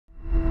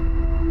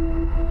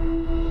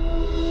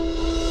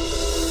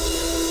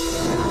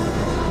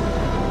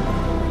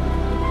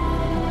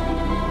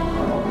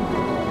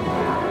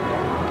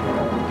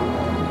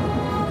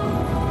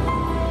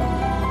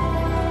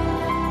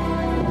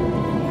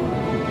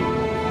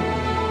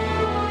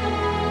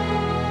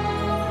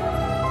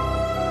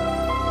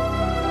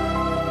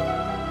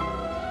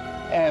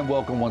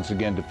welcome once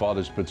again to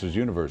Father Spitzer's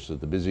Universe at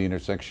the busy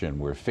intersection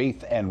where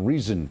faith and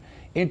reason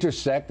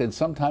intersect and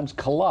sometimes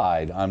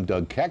collide. I'm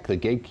Doug Keck, the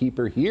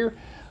gatekeeper here.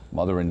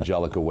 Mother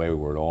Angelica Way,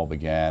 where it all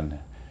began.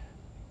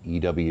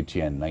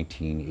 EWTN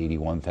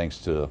 1981, thanks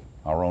to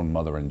our own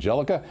Mother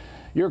Angelica.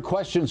 Your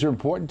questions are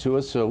important to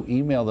us, so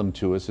email them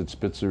to us at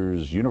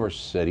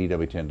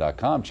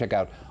spitzer'suniverse@ewtn.com. Check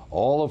out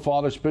all of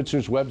Father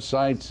Spitzer's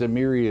websites, a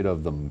myriad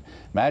of them.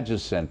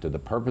 Magis Center, The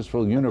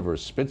Purposeful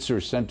Universe,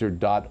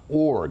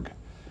 spitzercenter.org.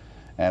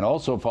 And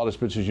also, Father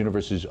Spitzer's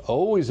Universe is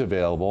always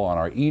available on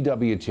our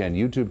EWTN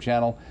YouTube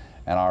channel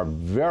and our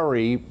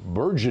very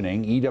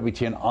burgeoning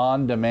EWTN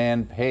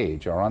On-Demand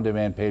page. Our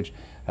On-Demand page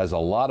has a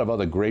lot of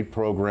other great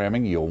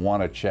programming you'll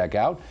want to check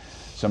out.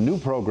 Some new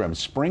programs,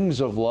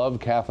 Springs of Love,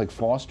 Catholic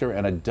Foster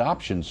and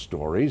Adoption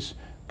Stories.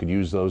 Could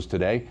use those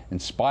today.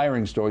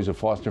 Inspiring stories of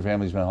foster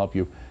families will help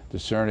you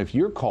discern if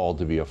you're called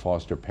to be a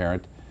foster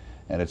parent.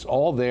 And it's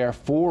all there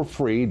for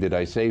free. Did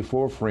I say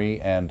for free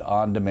and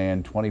on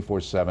demand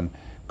 24/7?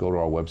 Go to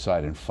our website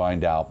and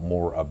find out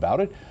more about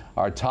it.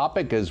 Our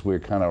topic, as we're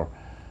kind of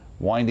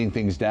winding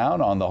things down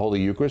on the Holy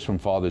Eucharist from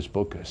Father's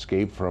book,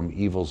 Escape from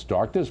Evil's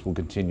Darkness. We'll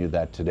continue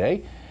that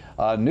today.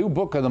 New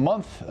book of the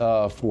month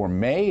for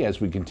May,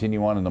 as we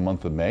continue on in the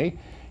month of May,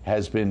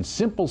 has been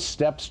Simple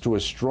Steps to a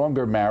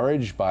Stronger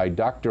Marriage by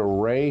Dr.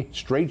 Ray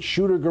Straight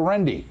Shooter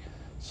Guarendi.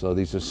 So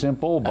these are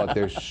simple, but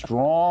they're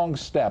strong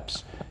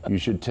steps you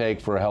should take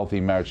for a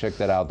healthy marriage. Check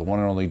that out, the one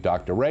and only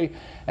Dr. Ray.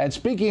 And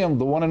speaking of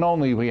the one and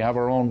only, we have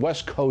our own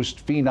West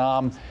Coast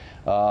phenom,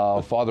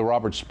 Father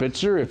Robert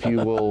Spitzer. If you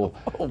will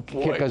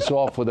kick us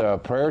off with a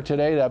prayer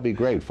today, that'd be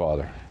great,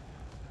 Father.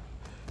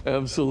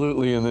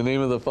 Absolutely. In the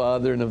name of the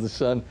Father, and of the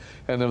Son,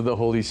 and of the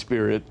Holy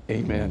Spirit.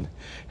 Amen.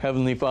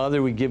 Heavenly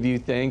Father, we give you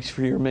thanks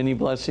for your many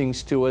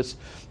blessings to us,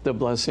 the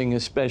blessing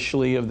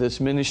especially of this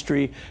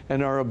ministry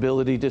and our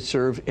ability to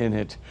serve in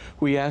it.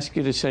 We ask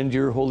you to send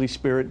your Holy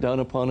Spirit down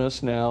upon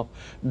us now,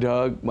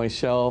 Doug,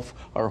 myself,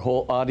 our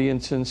whole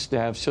audience and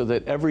staff, so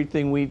that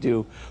everything we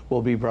do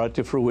will be brought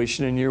to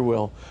fruition in your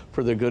will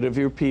for the good of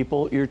your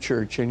people, your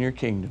church, and your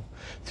kingdom.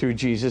 Through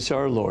Jesus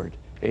our Lord.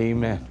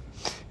 Amen.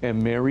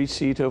 And Mary,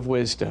 seat of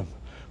wisdom,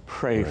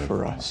 pray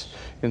for us.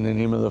 In the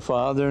name of the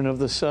Father, and of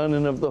the Son,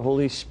 and of the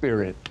Holy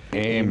Spirit.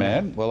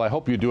 Amen. Well, I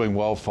hope you're doing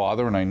well,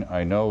 Father, and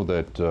I know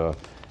that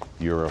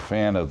you're a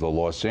fan of the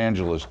Los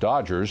Angeles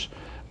Dodgers,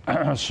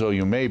 so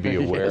you may be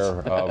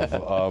aware Yes.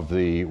 of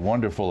the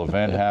wonderful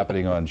event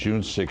happening on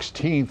June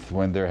 16th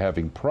when they're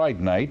having Pride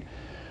Night.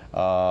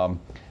 And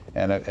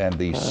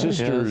the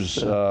sisters,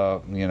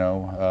 yes.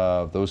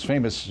 those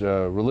famous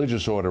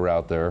religious order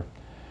out there,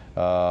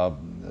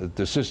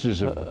 the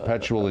Sisters of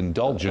Perpetual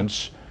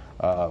Indulgence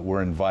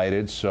were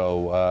invited.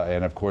 So,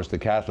 and of course, the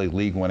Catholic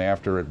League went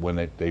after it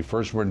when they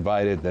first were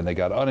invited, then they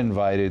got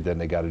uninvited, then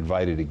they got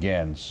invited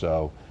again.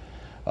 So,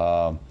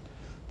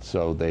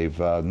 so they've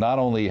not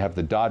only have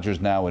the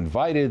Dodgers now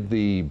invited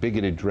the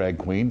bigoted drag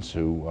queens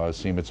who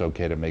seem it's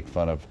okay to make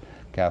fun of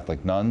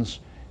Catholic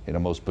nuns in a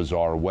most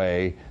bizarre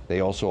way,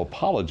 they also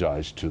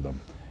apologized to them.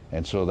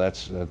 And so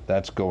that's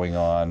going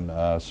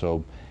on.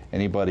 So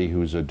anybody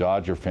who's a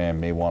Dodger fan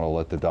may want to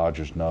let the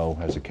Dodgers know,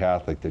 as a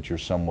Catholic, that you're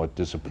somewhat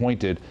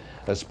disappointed,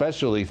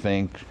 especially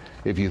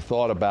if you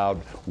thought about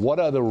what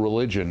other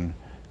religion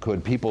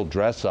could people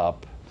dress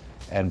up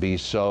and be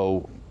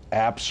so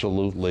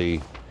absolutely,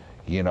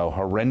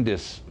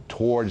 horrendous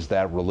towards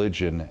that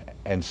religion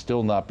and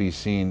still not be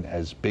seen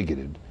as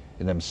bigoted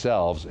in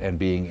themselves and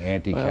being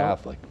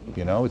anti-Catholic.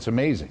 It's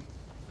amazing.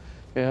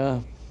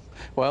 Yeah.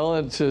 Well,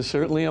 it's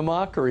certainly a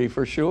mockery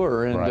for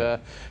sure. And Right.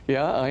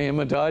 yeah, I am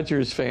a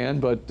Dodgers fan,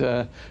 but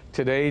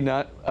today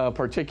not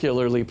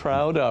particularly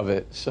proud of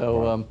it.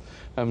 So Right.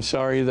 I'm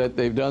sorry that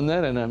they've done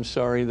that, and I'm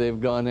sorry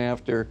they've gone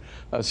after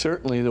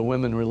certainly the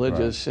women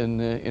religious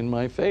in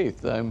my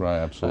faith. Right,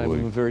 absolutely.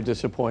 I'm very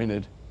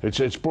disappointed.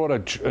 It's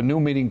brought a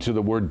new meaning to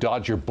the word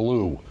Dodger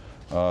blue.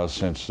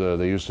 Since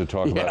they used to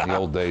talk about in the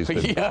old days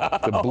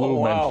the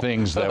blue meant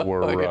things that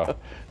were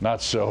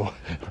not so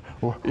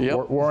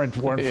weren't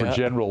for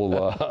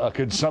general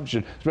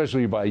consumption,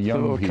 especially by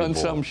young people.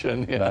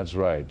 Consumption, yeah. That's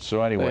right.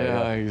 So anyway,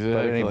 exactly.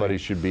 but anybody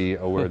should be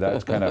aware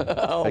that's kind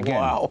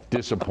of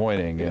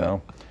disappointing, you know.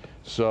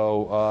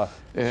 So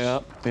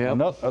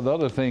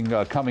another thing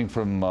coming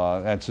from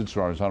and since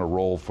I was on a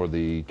roll for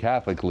the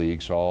Catholic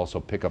League, so I'll also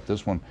pick up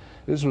this one.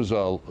 This was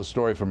a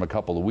story from a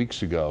couple of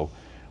weeks ago,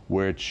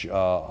 which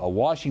a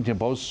Washington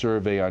Post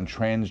survey on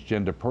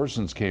transgender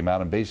persons came out,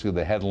 and basically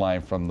the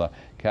headline from the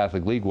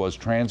Catholic League was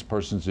 "Trans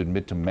persons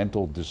admit to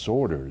mental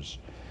disorders."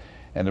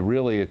 And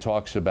it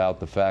talks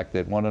about the fact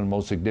that one of the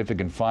most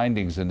significant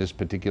findings in this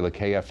particular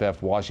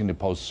KFF Washington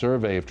Post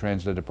survey of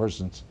transgender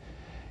persons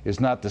is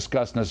not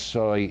discussed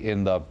necessarily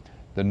in the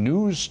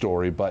news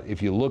story, but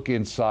if you look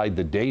inside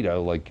the data,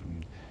 like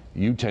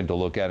you tend to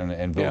look at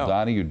and Bill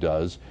Donahue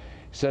does,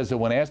 says that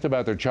when asked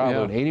about their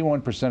childhood,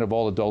 81% of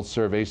all adults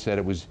surveyed said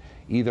it was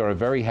either a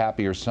very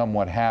happy or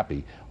somewhat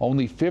happy.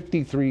 Only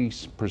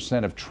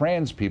 53% of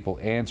trans people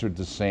answered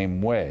the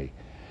same way.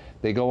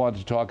 They go on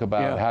to talk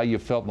about how you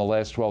felt in the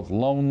last 12.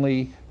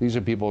 Lonely. These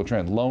are people who are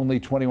trans. Lonely,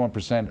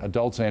 21%.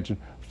 Adults answered,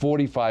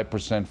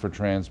 45% for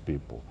trans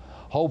people.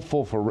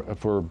 Hopeful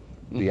for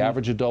the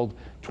average adult,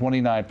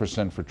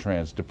 29% for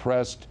trans.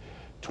 Depressed,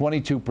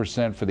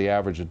 22% for the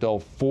average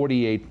adult,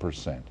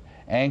 48%.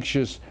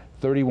 Anxious,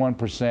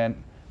 31%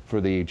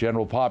 for the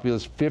general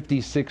populace,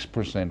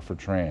 56% for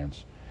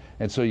trans.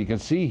 And so you can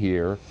see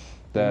here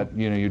that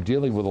you're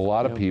dealing with a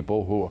lot of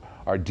people who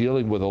are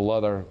dealing with a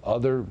lot of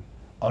other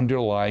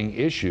underlying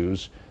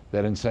issues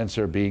that in a sense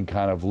are being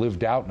kind of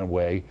lived out in a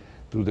way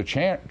through the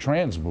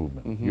trans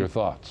movement. Your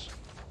thoughts?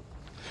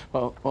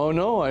 Well, oh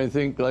no, I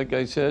think, like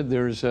I said,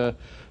 there's a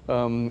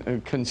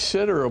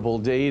considerable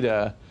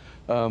data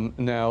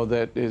now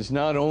that is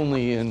not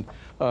only in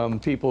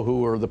people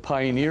who are the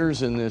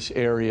pioneers in this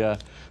area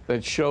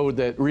that showed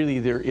that really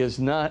there is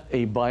not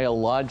a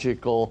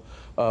biological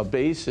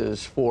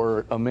basis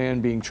for a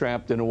man being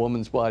trapped in a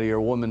woman's body or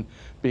a woman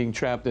being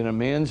trapped in a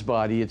man's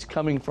body. It's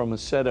coming from a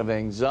set of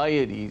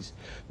anxieties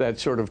that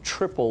sort of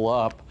triple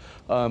up.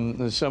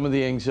 Some of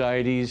the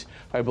anxieties,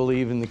 I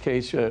believe in the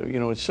case,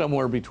 it's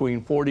somewhere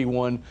between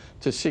 41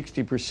 to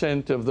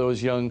 60% of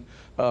those young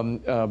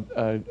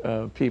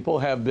people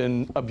have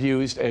been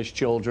abused as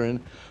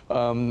children.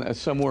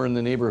 Somewhere in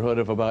the neighborhood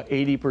of about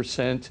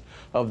 80%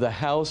 of the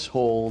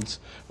households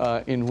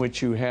in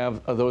which you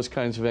have those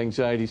kinds of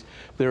anxieties,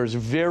 there's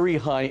very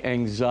high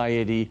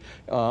anxiety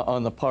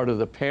on the part of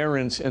the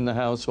parents in the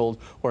household,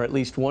 or at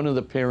least one of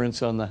the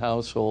parents on the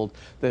household,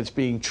 that's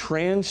being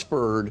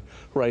transferred,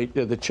 right?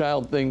 The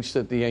child thinks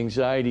that the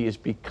anxiety is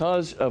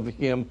because of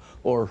him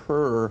or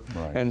her,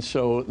 and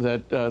so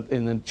that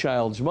in the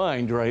child's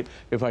mind, right,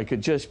 if I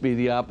could just be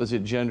the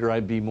opposite gender,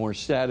 I'd be more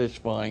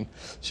satisfying.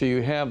 So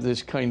you have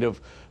this kind of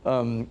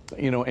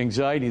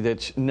anxiety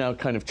that's now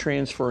kind of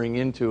transferring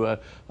into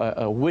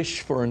a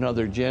wish for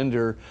another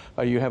gender.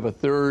 You have a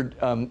third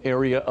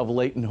area of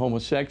latent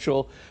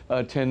homosexual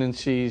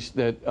tendencies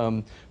that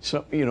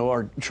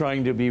are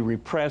trying to be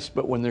repressed,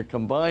 but when they're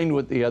combined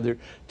with the other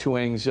two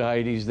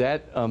anxieties,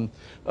 that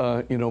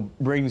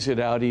brings it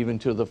out even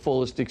to the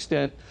fullest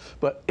extent.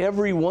 But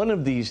every one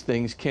of these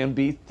things can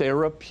be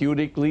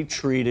therapeutically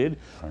treated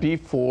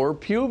before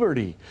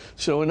puberty.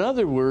 So in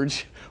other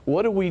words,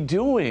 what are we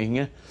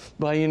doing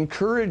by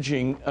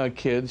encouraging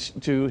kids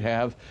to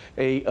have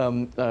a,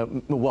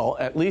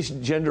 at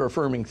least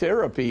gender-affirming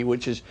therapy,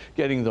 which is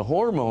getting the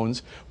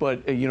hormones,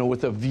 but,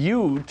 with a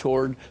view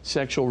toward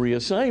sexual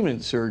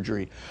reassignment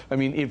surgery? I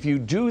mean, if you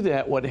do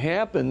that, what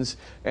happens,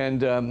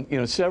 and,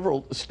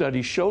 several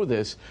studies show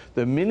this,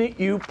 the minute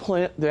you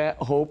plant that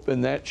hope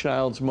in that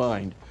child's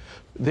mind,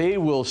 they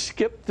will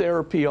skip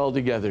therapy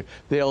altogether.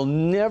 They'll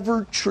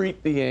never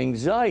treat the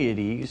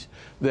anxieties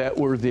that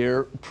were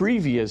there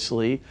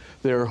previously.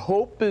 Their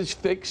hope is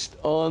fixed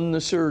on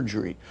the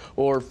surgery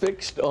or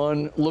fixed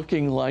on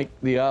looking like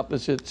the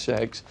opposite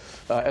sex,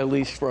 at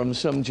least from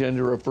some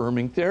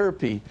gender-affirming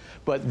therapy.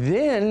 But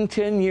then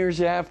 10 years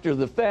after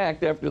the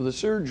fact, after the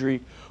surgery,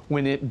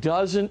 when it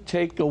doesn't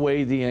take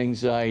away the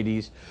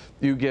anxieties,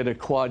 you get a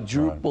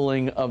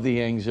quadrupling of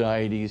the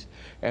anxieties.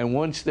 And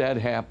once that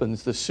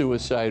happens, the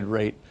suicide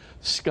rate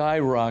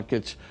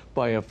skyrockets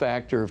by a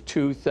factor of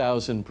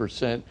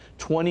 2,000%,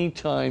 20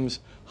 times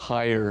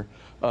higher.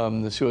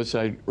 The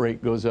suicide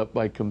rate goes up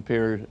by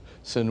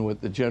comparison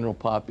with the general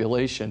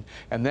population.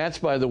 And that's,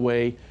 by the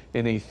way,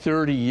 in a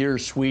 30-year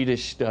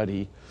Swedish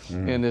study.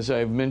 And as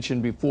I've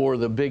mentioned before,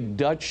 the big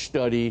Dutch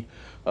study,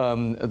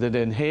 the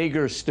Den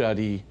Hager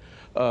study,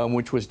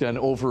 which was done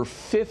over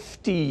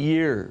 50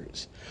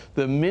 years.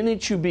 The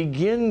minute you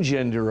begin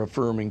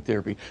gender-affirming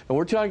therapy, and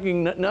we're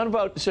talking not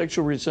about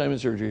sexual reassignment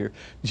surgery here,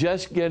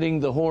 just getting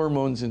the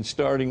hormones and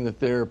starting the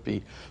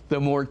therapy, the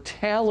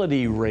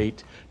mortality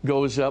rate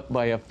goes up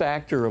by a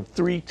factor of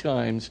 3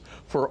 times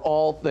for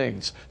all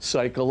things: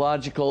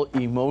 psychological,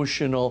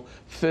 emotional,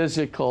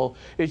 physical.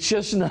 It's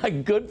just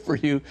not good for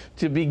you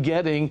to be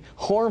getting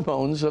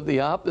hormones of the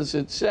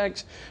opposite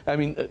sex. I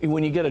mean,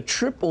 when you get a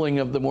tripling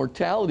of the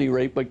mortality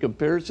rate by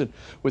comparison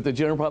with the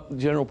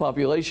general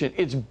population,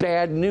 it's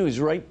bad news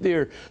right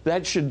there.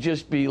 That should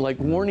just be like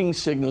warning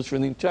signals for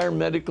the entire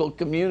medical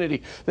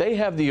community. They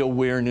have the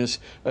awareness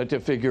to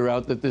figure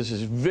out that this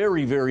is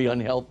very, very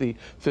unhealthy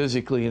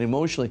physically and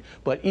emotionally.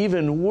 But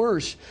even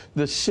worse,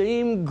 the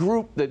same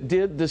group that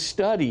did the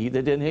study,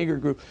 the Den Hager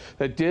group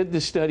that did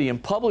the study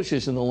and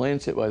publishes in the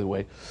Lancet, by the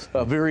way,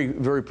 a very,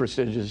 very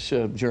prestigious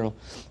journal,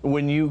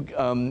 when you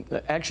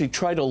actually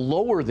try to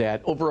lower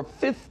that over a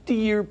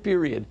 50-year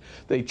period,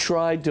 they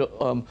tried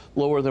to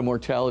lower the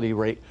mortality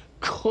rate,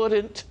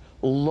 couldn't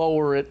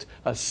lower it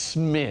a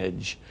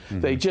smidge.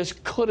 They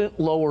just couldn't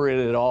lower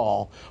it at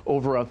all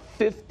over a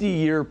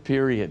 50-year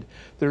period.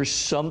 There's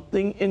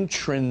something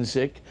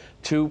intrinsic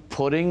to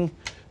putting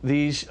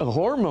these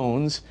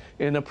hormones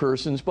in a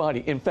person's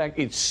body. In fact,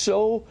 it's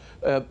so,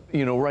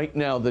 right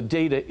now the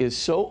data is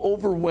so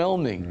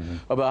overwhelming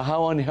about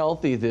how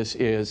unhealthy this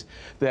is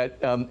that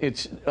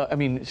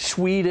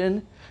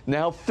Sweden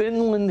Now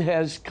Finland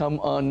has come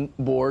on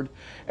board,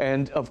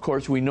 and of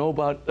course we know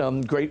about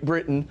Great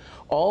Britain.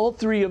 All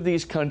three of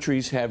these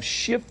countries have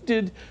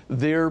shifted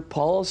their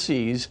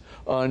policies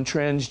on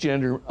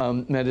transgender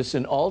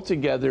medicine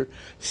altogether,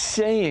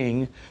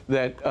 saying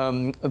that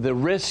the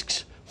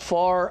risks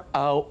far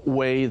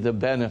outweigh the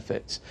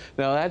benefits.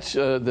 Now that's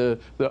a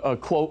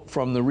quote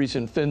from the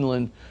recent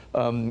Finland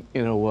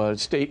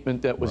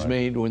statement that was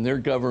made when their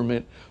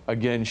government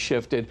again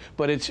shifted,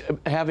 but it's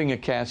having a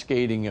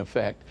cascading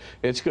effect.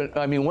 It's good.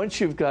 I mean, once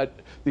you've got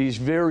these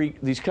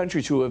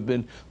countries who have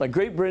been, like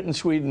Great Britain,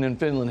 Sweden, and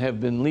Finland,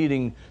 have been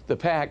leading the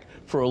pack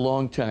for a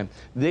long time.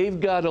 They've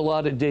got a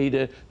lot of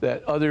data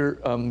that other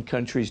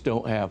countries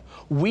don't have.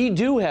 We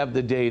do have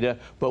the data,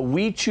 but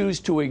we choose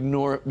to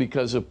ignore it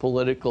because of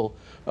political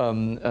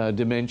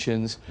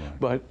dimensions. Right.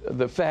 But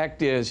the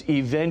fact is,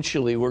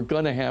 eventually, we're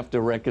going to have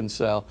to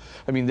reconcile.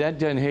 I mean, that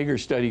Den Hager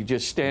study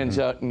just stands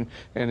out and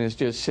is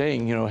just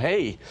saying,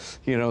 hey,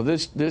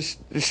 there's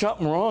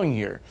something wrong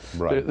here.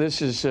 Right.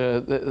 This is,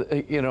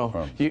 this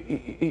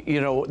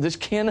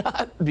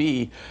cannot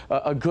be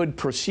a good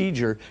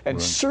procedure.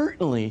 And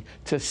certainly,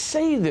 to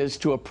say this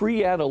to a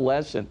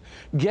pre-adolescent,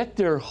 get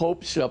their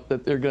hopes up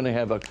that they're going to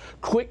have a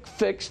quick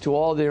fix to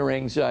all their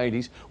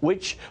anxieties,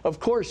 which, of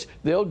course,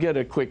 they'll get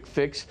a quick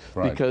fix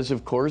because,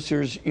 of course,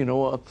 there's,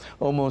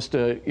 almost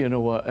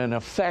an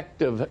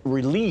effect of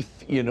relief,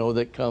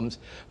 that comes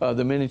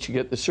the minute you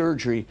get the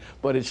surgery.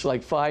 But it's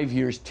like 5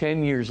 years,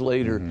 10 years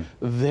later,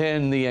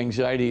 then the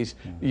anxieties,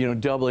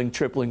 doubling,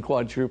 tripling,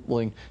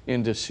 quadrupling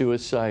into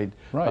suicide.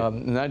 Right.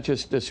 Not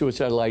just the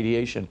suicidal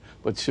ideation,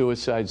 but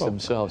suicides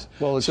themselves.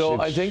 Well,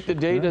 I think the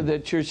data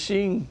that you're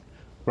seeing.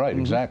 Right,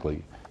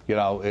 exactly.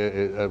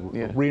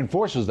 It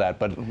reinforces that.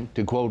 But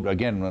to quote,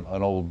 again,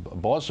 an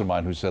old boss of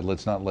mine who said,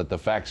 let's not let the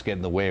facts get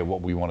in the way of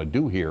what we want to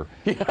do here.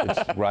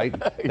 Right?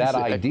 Exactly. That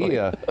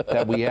idea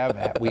that we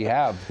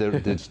have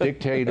this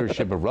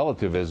dictatorship of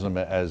relativism,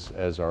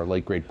 as our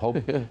late great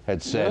Pope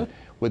had said,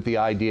 with the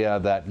idea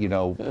that,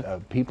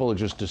 people are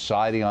just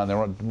deciding on their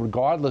own,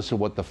 regardless of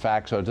what the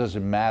facts are. It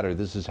doesn't matter.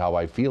 This is how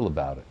I feel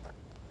about it.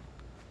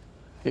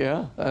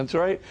 Yeah, that's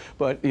right.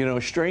 But,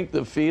 strength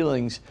of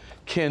feelings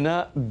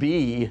cannot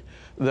be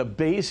the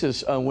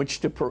basis on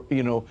which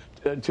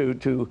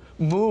to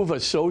move a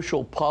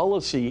social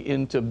policy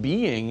into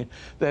being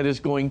that is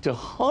going to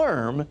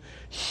harm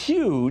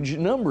huge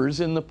numbers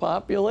in the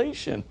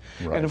population.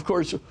 Right. And of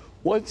course,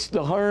 once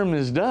the harm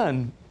is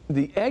done,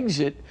 the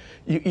exit,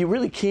 you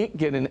really can't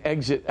get an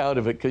exit out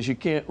of it because you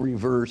can't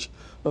reverse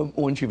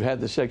once you've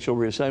had the sexual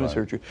reassignment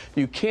surgery.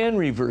 You can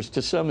reverse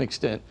to some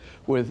extent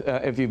with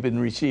if you've been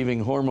receiving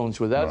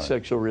hormones without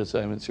sexual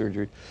reassignment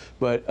surgery.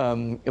 But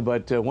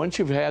once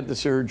you've had the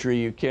surgery,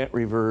 you can't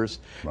reverse.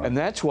 And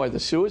that's why the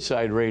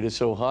suicide rate is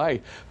so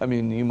high. I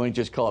mean, you might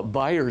just call it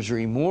buyer's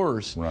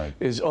remorse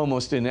is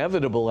almost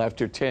inevitable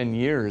after 10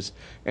 years.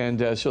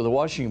 And so the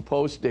Washington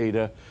Post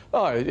data,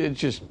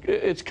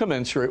 it's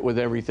commensurate with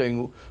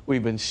everything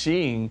we've been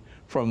seeing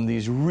from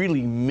these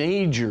really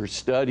major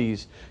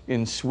studies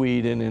in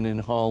Sweden and in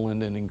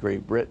Holland and in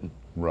Great Britain.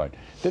 Right.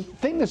 The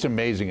thing that's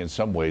amazing in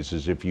some ways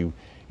is if you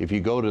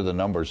go to the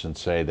numbers and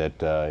say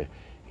that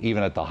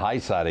even at the high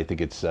side, I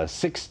think it's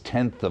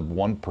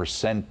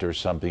 0.6% or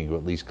something who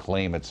at least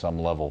claim at some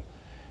level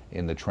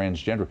in the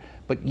transgender.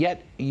 But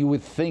yet you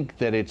would think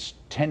that it's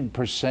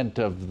 10%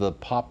 of the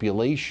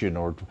population,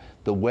 or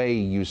the way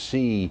you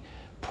see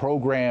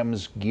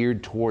programs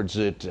geared towards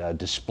it,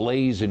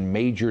 displays in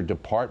major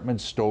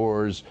department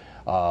stores,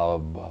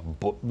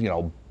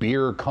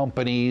 beer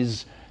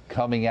companies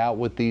coming out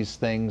with these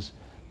things,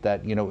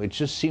 that it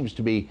just seems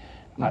to be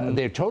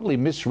they're totally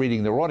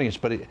misreading their audience.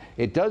 But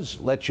it does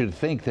let you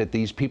think that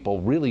these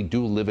people really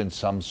do live in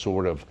some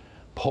sort of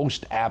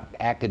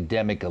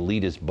post-academic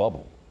elitist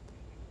bubble.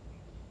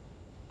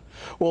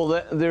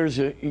 Well, there's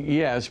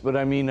yes, but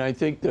I mean, I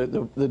think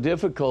the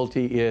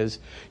difficulty is,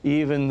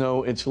 even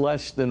though it's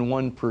less than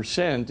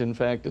 1%, in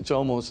fact, it's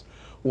almost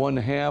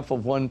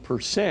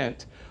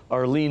 0.5%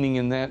 are leaning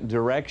in that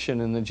direction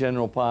in the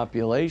general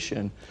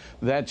population.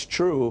 That's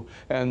true,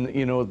 and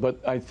but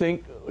I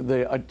think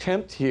the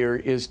attempt here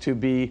is to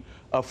be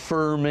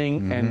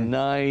affirming and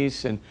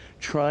nice and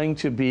trying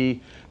to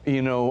be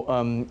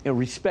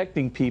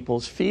respecting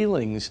people's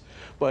feelings.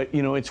 But,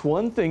 it's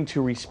one thing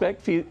to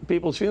respect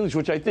people's feelings,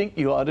 which I think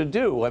you ought to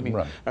do. I mean,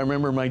 I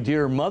remember my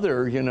dear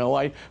mother,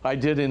 I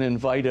didn't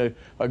invite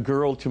a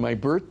girl to my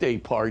birthday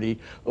party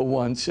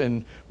once,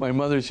 and my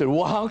mother said,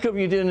 well, how come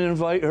you didn't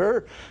invite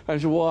her? I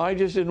said, well, I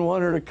just didn't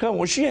want her to come.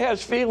 Well, she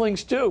has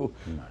feelings too.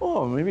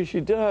 Oh, maybe she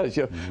does.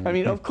 I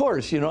mean, of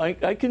course,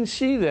 I can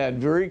see that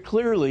very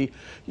clearly.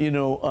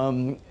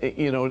 In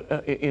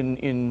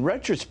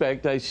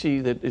retrospect, I see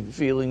that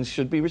feelings feelings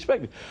should be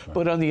respected. Right.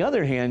 But on the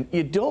other hand,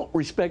 you don't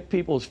respect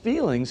people's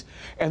feelings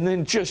and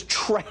then just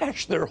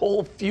trash their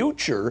whole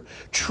future,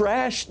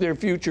 trash their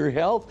future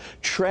health,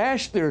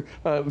 trash their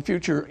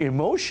future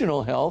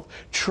emotional health,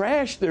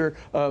 trash their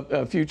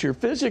future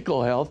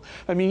physical health.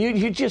 I mean,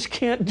 you just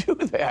can't do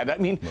that. I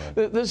mean,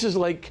 right. This is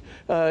like,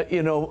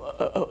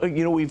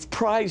 we've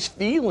prized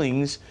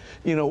feelings,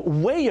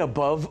 way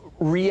above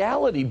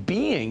reality,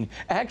 being,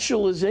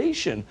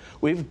 actualization.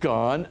 We've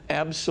gone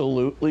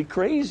absolutely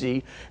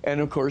crazy.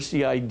 And of course,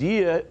 the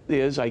idea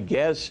is, I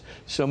guess,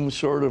 some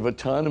sort of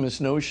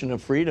autonomous notion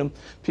of freedom.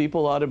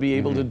 People ought to be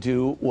able to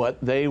do what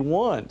they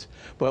want.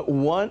 But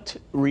want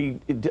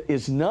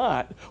is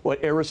not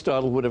what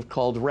Aristotle would have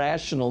called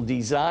rational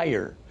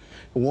desire.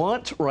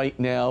 Want right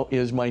now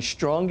is my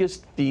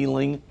strongest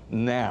feeling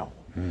now.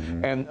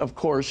 And of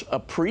course, a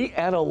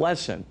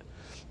pre-adolescent,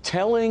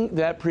 telling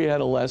that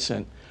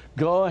pre-adolescent,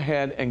 go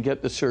ahead and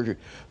get the surgery.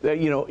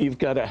 You've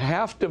got a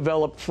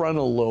half-developed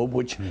frontal lobe,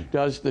 which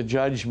does the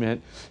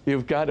judgment.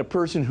 You've got a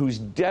person who's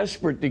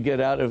desperate to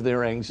get out of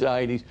their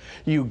anxieties.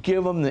 You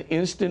give them the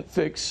instant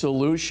fix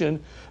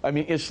solution. I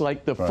mean, it's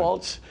like the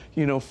false,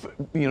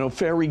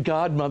 fairy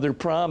godmother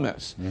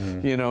promise.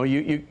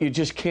 You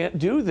just can't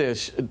do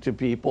this to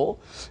people.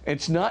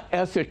 It's not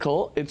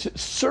ethical. It's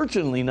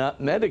certainly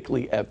not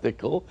medically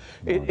ethical.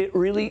 It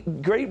really,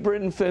 Great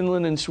Britain,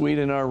 Finland, and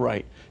Sweden are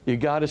right. You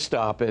got to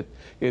stop it.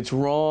 It's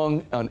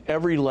wrong on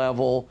every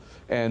level,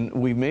 and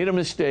we made a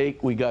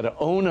mistake. We got to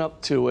own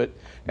up to it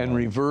and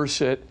reverse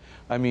it.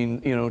 I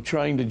mean,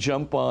 trying to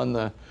jump on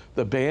the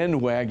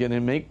bandwagon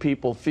and make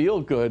people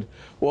feel good.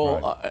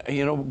 Well,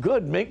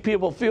 good, make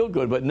people feel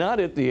good, but not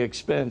at the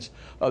expense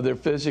of their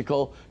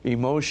physical,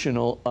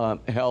 emotional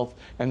health.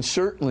 And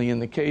certainly in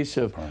the case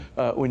of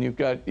when you've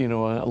got,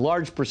 a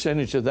large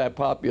percentage of that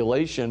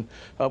population,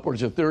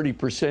 upwards of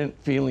 30%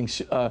 feeling,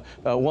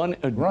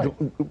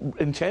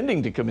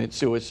 intending to commit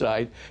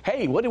suicide.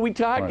 Hey, what are we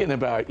talking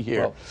about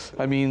here? Well,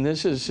 I mean,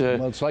 this is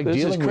it's like this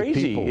dealing is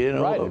crazy. With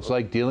people, Right, it's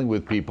like dealing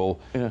with people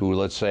who,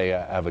 let's say,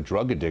 have a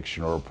drug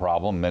addiction or a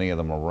problem. Many of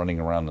them are running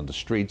around in the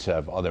streets,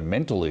 have other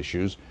mental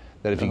issues,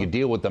 that if you could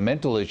deal with the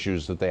mental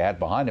issues that they had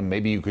behind them,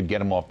 maybe you could get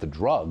them off the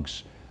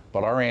drugs.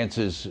 But our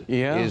answer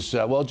is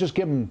well, just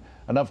give them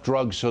enough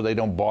drugs so they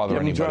don't bother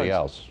anybody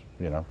else,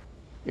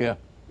 Yeah,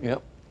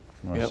 yep.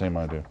 Same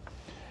idea.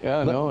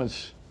 Yeah,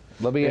 it's...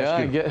 Let me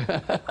ask you.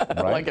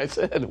 Right? Like I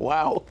said,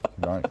 wow.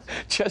 Right.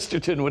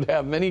 Chesterton would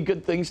have many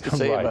good things to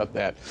say about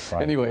that.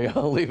 Right. Anyway,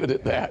 I'll leave it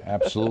at that.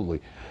 Absolutely.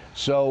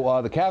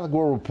 So the Catholic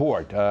World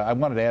Report, I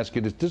wanted to ask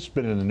you, this has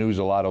been in the news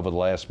a lot over the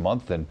last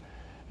month,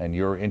 and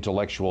your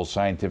intellectual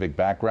scientific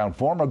background.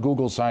 Former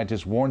Google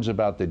scientist warns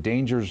about the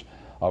dangers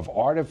of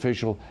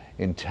artificial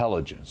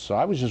intelligence. So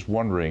I was just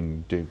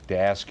wondering to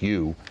ask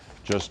you,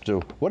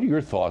 what are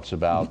your thoughts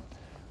about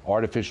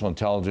artificial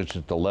intelligence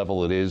at the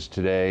level it is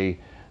today,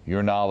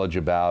 your knowledge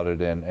about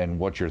it, and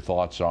what your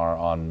thoughts are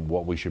on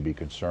what we should be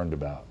concerned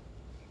about?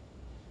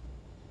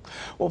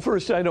 Well,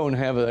 first, I don't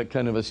have a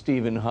kind of a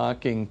Stephen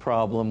Hawking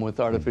problem with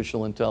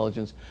artificial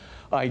intelligence.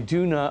 I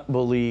do not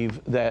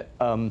believe that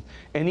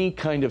any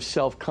kind of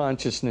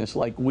self-consciousness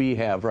like we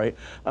have, right?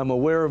 I'm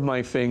aware of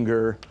my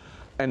finger,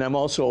 and I'm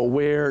also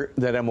aware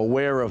that I'm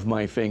aware of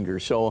my finger.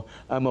 So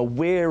I'm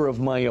aware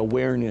of my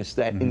awareness,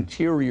 that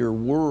interior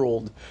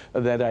world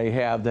that I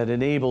have that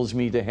enables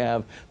me to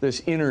have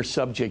this inner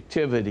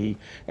subjectivity.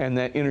 And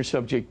that inner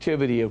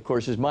subjectivity, of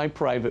course, is my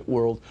private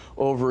world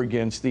over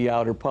against the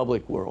outer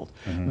public world.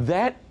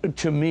 That,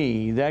 to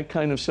me, that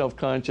kind of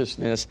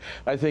self-consciousness,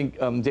 I think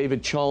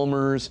David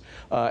Chalmers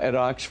at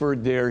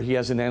Oxford there, he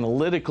has an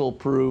analytical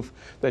proof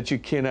that you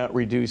cannot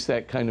reduce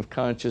that kind of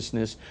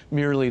consciousness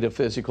merely to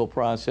physical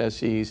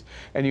processes.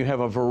 And you have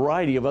a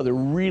variety of other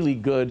really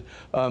good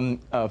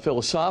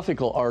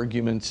philosophical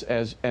arguments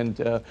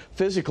and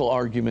physical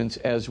arguments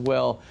as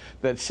well,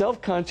 that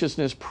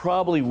self-consciousness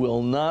probably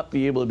will not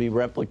be able to be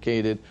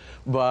replicated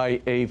by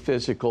a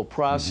physical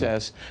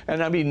process.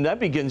 And I mean, that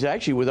begins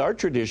actually with our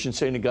tradition.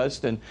 St.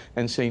 Augustine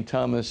and St.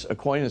 Thomas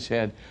Aquinas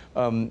had,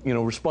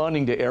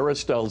 responding to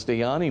Aristotle's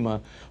De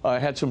Anima,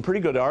 had some pretty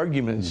good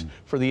arguments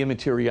for the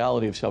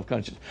immateriality of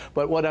self-consciousness.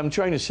 But what I'm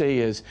trying to say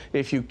is,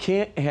 if you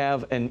can't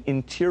have an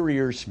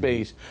interior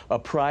space, a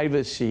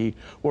privacy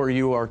where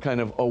you are kind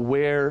of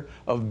aware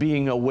of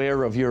being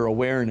aware of your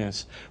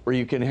awareness, where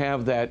you can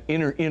have that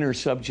inner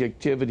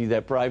subjectivity,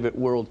 that private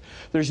world,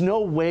 there's no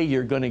way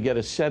you're going to get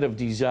a set of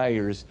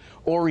desires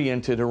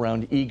oriented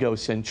around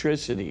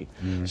egocentricity.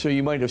 So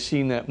you might have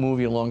seen that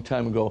movie a long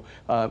time ago,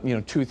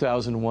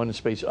 2001: A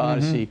Space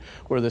Odyssey,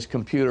 where this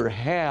computer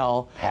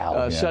HAL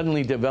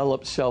suddenly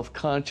developed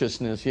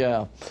self-consciousness,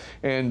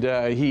 and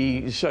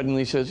he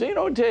suddenly says,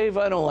 Dave,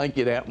 I don't like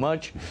you that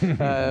much.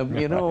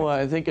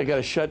 I think I got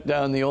to shut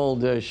down the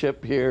old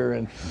ship here,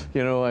 and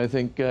I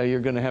think you're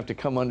going to have to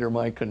come under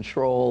my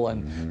control,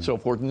 and so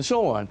forth and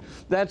so on.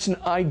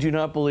 I do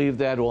not believe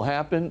that will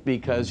happen,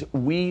 because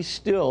we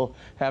still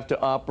have to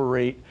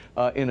operate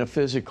in a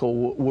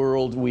physical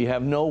world. We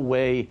have no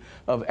way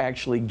of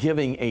actually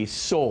giving a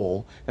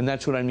soul, and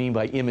that's what I mean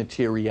by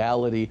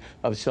immateriality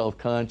of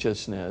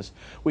self-consciousness.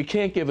 We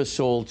can't give a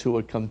soul to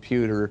a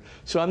computer.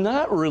 So I'm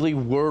not really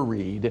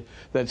worried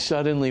that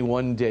suddenly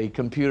one day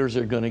computers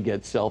are going to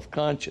get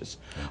self-conscious.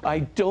 Okay. I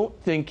don't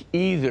think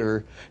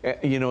either,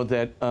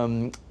 that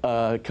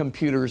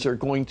computers are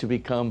going to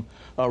become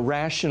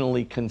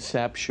rationally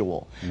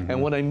conceptual. Mm-hmm.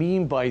 And what I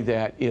mean by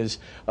that is,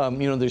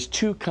 there's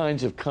two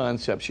kinds of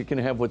concepts. You can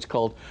have what's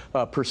called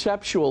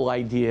perceptual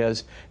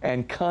ideas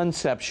and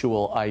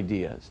conceptual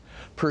ideas.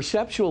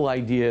 Perceptual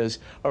ideas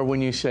are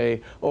when you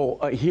say,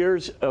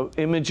 here's an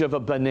image of a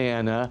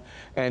banana,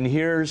 and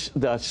here's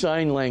the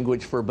sign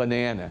language for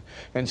banana.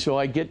 And so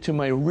I get to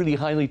my really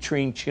highly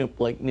trained chimp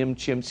like Nim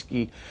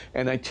Chimpsky,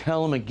 and I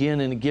tell him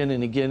again and again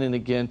and again and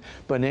again,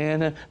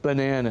 banana,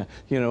 banana,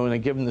 and I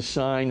give him the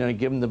sign, and I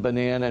give him the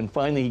banana, and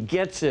finally he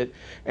gets it.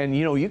 And,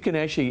 you can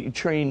actually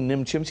train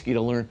Nim Chimpsky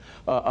to learn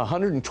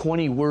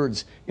 120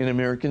 words in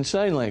American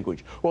Sign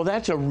Language. Well,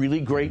 that's a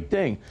really great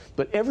thing.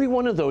 But every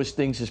one of those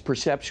things is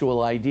perceptual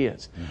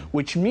ideas,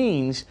 which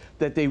means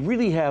that they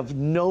really have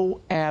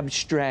no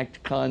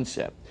abstract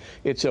concept.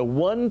 It's a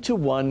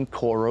one-to-one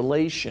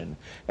correlation,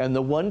 and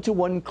the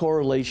one-to-one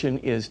correlation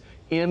is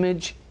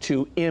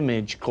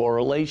image-to-image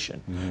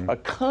correlation. Mm-hmm. A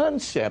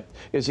concept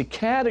is a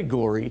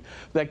category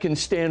that can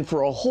stand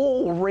for a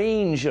whole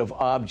range of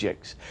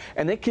objects,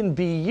 and it can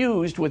be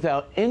used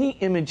without any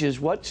images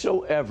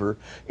whatsoever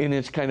in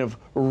its kind of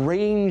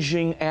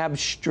ranging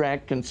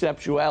abstract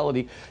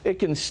conceptuality. It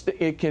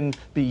can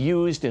be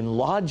used in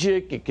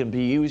logic, it can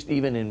be used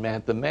even in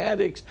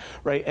mathematics,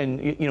 right? And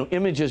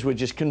images would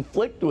just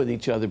conflict with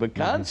each other, but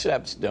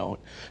concepts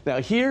don't.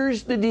 Now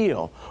here's the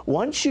deal.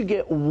 Once you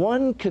get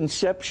one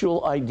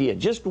conceptual idea,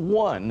 just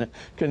one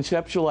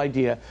conceptual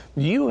idea,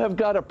 you have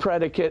got a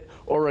predicate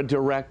or a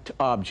direct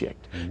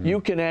object. Mm-hmm. You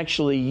can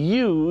actually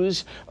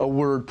use a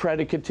word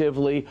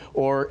predicatively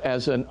or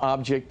as an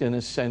object in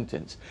a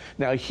sentence.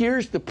 Now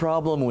here's the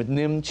problem with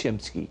Nim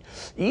Chimpsky.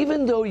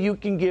 Even though you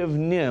can give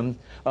Nim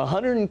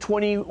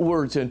 120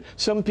 words, and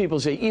some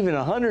people say even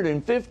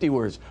 150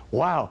 words,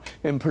 wow,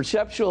 in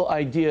perceptual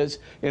ideas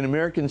in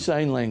American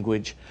Sign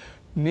Language,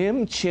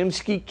 Nim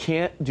Chimpsky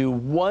can't do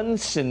one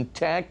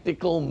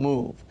syntactical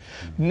move.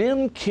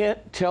 Nim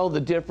can't tell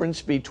the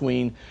difference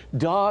between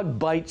dog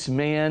bites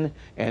man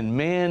and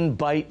man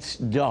bites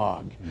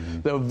dog.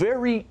 Mm-hmm. The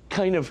very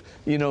kind of,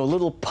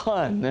 little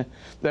pun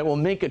that will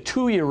make a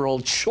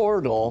 2-year-old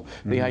chortle,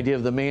 the idea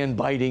of the man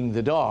biting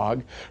the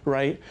dog,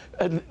 right?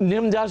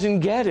 Nim doesn't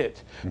get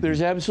it.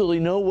 There's absolutely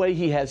no way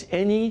he has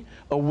any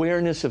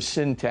awareness of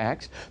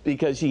syntax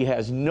because he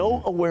has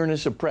no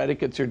awareness of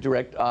predicates or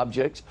direct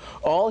objects.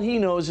 All he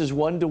knows is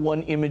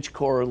one-to-one image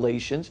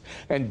correlations,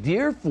 and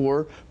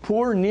therefore,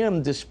 poor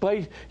Nim,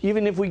 despite,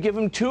 even if we give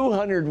him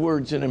 200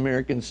 words in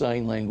American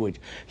Sign Language,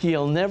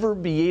 he'll never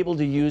be able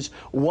to use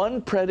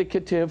one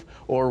predicative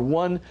or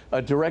one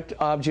direct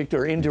object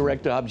or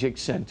indirect object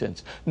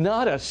sentence.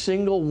 Not a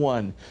single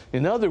one.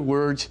 In other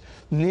words,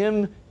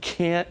 Nim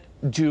can't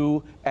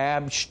do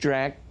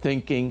abstract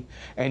thinking,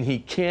 and he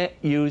can't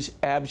use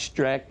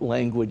abstract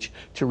language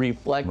to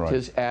reflect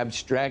his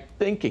abstract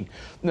thinking.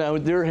 Now,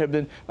 there have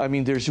been,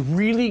 there's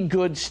really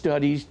good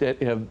studies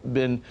that have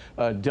been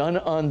done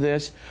on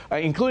this,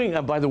 including,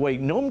 by the way,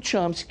 Noam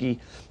Chomsky,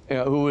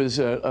 who is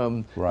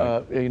a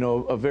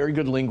very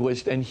good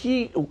linguist, and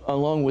he,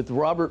 along with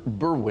Robert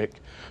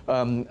Berwick,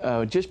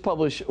 just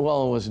published,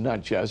 well, it was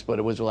not just, but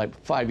it was like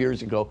 5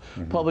 years ago,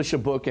 published a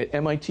book at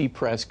MIT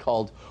Press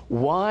called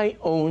Why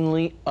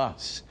Only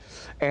Us?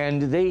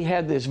 And they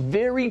had this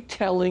very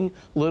telling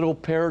little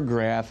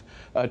paragraph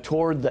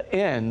toward the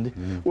end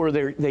where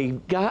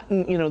they've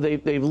gotten,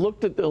 they've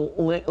looked at the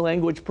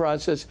language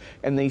process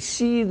and they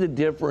see the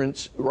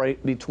difference,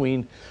 right,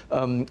 between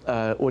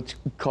what's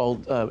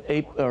called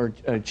ape or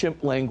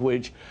chimp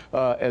language,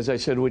 as I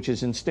said, which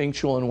is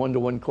instinctual and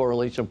one-to-one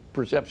correlation of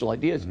perceptual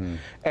ideas.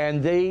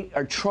 And they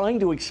are trying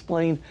to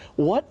explain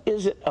what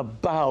is it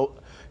about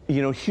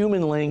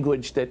human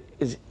language that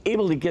is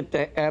able to get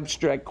that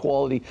abstract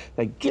quality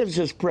that gives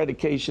us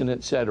predication,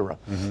 etc.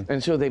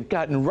 And so they've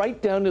gotten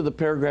right down to the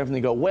paragraph and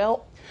they go,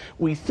 well,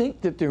 we think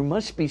that there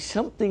must be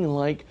something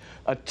like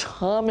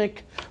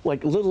atomic,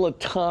 like little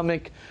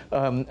atomic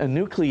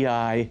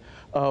nuclei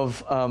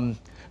of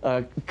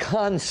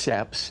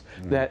concepts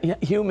that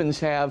humans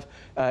have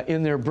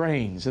in their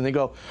brains, and they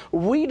go,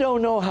 we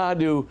don't know how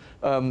to,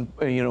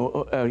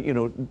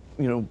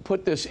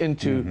 put this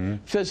into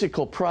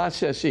physical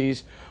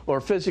processes or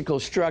physical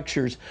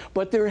structures,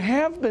 but there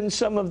have been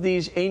some of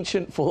these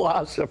ancient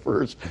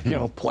philosophers,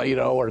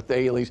 Plato or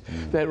Thales,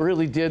 that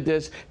really did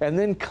this, and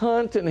then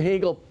Kant and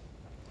Hegel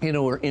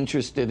were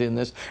interested in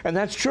this. And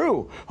that's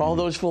true. All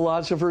those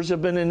philosophers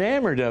have been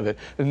enamored of it.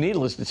 And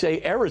needless to say,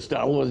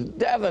 Aristotle was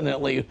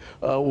definitely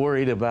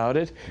worried about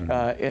it.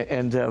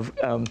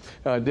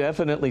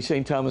 Definitely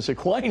St. Thomas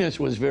Aquinas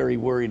was very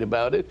worried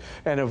about it.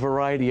 And a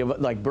variety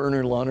of, like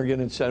Bernard Lonergan,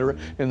 etc.,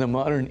 in the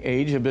modern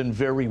age have been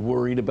very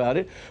worried about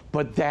it.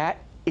 But that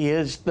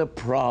is the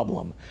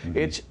problem.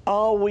 It's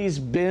always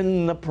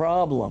been the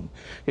problem.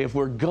 If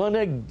we're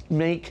gonna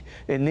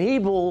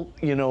enable,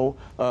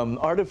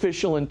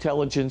 artificial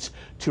intelligence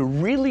to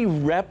really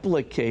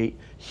replicate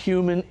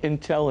human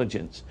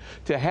intelligence,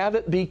 to have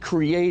it be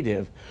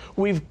creative,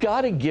 we've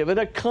got to give it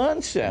a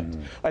concept,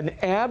 an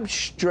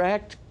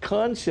abstract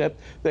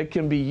concept that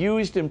can be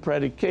used in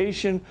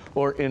predication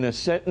or in a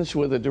sentence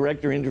with a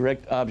direct or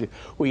indirect object.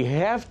 We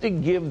have to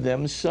give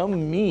them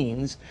some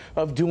means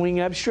of doing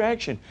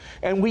abstraction.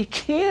 And we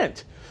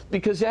can't,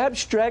 because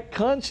abstract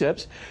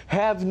concepts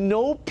have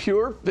no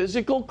pure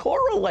physical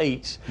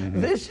correlates.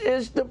 This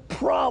is the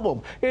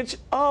problem. It's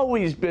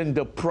always been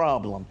the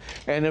problem.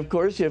 And of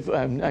course, if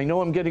I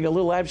know I'm getting a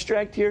little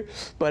abstract here,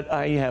 but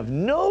I have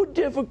no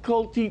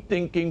difficulty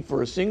thinking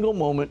for a single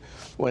moment,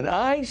 when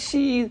I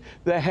see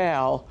the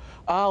how,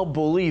 I'll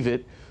believe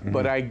it.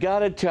 But I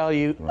gotta tell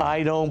you,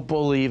 I don't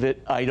believe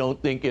it. I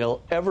don't think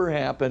it'll ever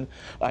happen.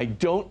 I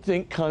don't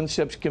think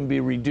concepts can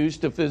be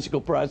reduced to physical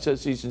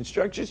processes and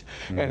structures,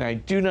 and I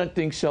do not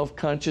think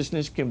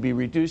self-consciousness can be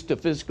reduced to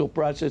physical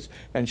process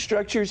and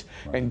structures,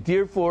 and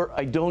therefore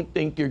I don't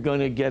think you're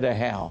gonna get a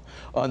how.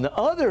 On the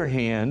other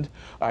hand,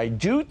 I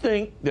do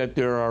think that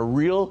there are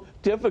real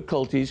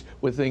difficulties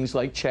with things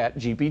like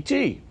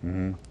ChatGPT.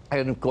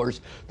 And of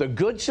course, the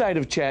good side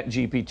of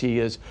ChatGPT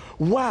is,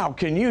 wow,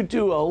 can you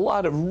do a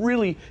lot of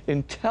really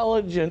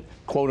intelligent,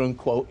 quote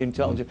unquote,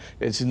 intelligent.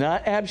 It's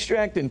not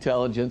abstract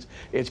intelligence.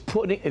 It's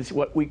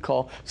what we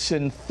call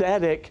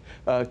synthetic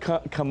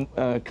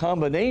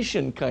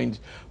combination kinds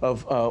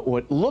of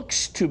what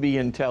looks to be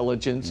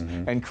intelligence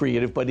and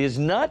creative, but is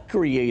not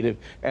creative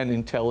and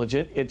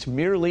intelligent. It's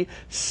merely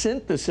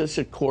synthesis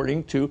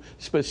according to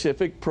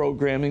specific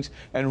programmings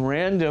and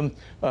random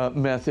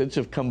methods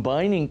of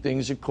combining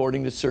things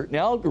according to certain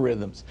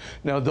algorithms.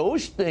 Now,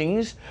 those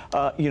things,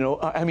 they're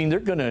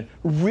going to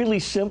really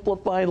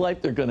simplify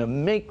life. They're going to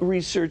make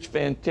research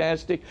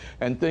fantastic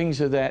and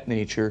things of that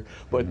nature.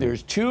 But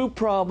there's two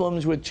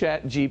problems with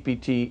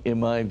ChatGPT, in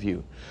my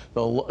view.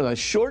 The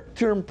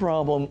short-term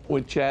problem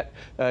with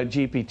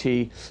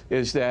ChatGPT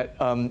is that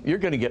you're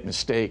going to get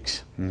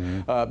mistakes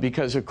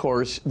because, of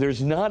course,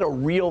 there's not a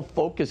real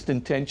focused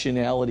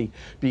intentionality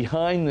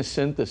behind the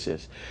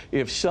synthesis.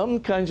 If some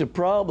kinds of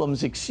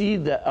problems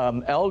exceed the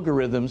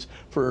algorithms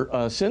for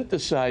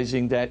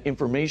synthesizing that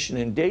information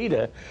and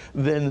data,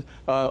 then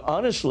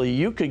honestly,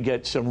 you could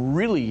get some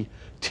really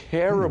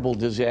terrible,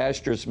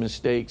 disastrous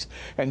mistakes,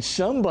 and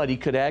somebody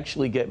could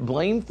actually get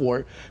blamed for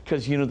it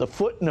because the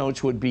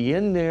footnotes would be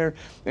in there,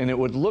 and it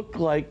would look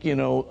like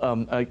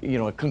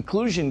a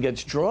conclusion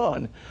gets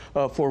drawn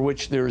for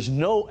which there is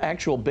no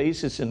actual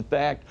basis in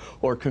fact,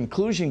 or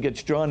conclusion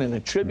gets drawn and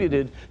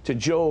attributed to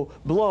Joe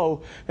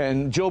Blow,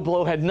 and Joe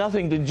Blow had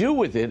nothing to do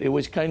with it. It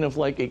was kind of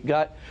like it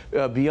got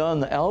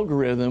beyond the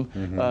algorithm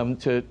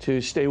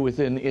to stay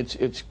within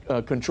its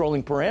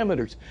controlling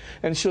parameters.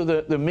 And so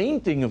the main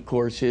thing, of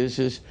course,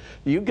 is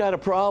you've got a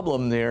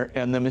problem there,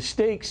 and the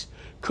mistakes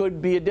could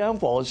be a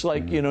downfall. It's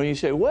like, you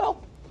say,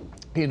 well,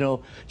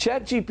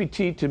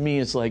 ChatGPT to me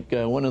is like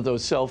one of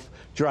those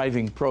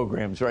self-driving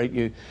programs, right?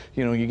 You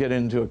get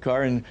into a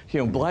car, and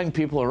blind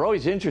people are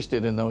always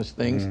interested in those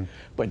things.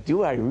 But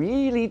do I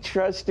really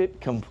trust it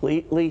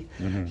completely?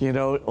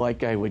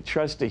 Like I would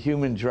trust a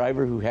human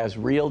driver who has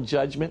real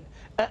judgment?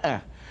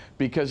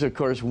 Because, of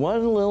course,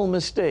 one little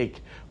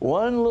mistake,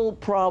 one little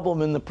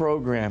problem in the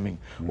programming,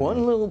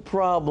 one little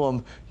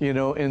problem,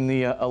 in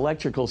the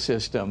electrical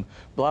system,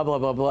 blah, blah,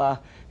 blah, blah,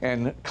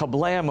 and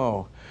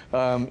kablamo.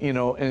 And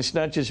it's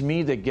not just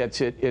me that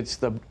gets it, it's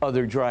the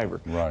other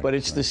driver. But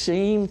it's the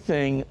same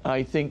thing,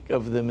 I think,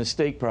 of the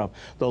mistake problem.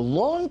 The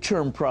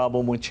long-term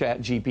problem with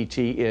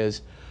ChatGPT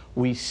is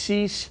we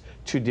cease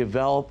to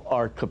develop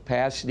our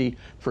capacity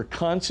for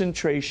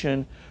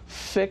concentration,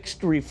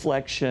 fixed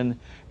reflection,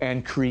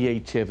 and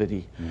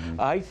creativity.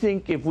 I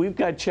think if we've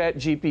got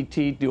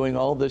ChatGPT doing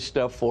all this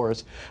stuff for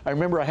us, I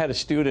remember I had a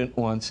student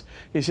once,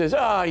 he says,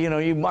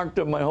 you marked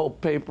up my whole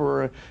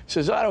paper. He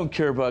says, I don't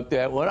care about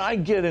that. When I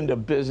get into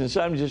business,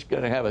 I'm just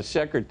going to have a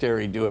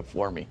secretary do it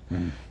for me.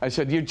 I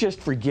said, you're just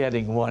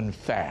forgetting one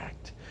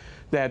fact,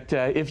 that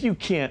if you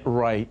can't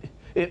write,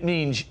 it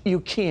means you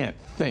can't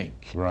think.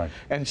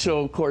 And so,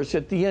 of course,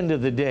 at the end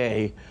of the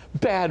day,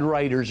 bad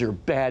writers are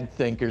bad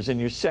thinkers, and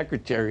your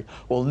secretary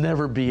will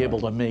never be able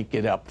to make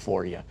it up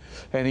for you.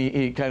 And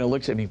he kind of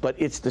looks at me, but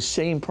it's the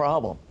same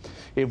problem.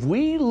 If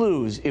we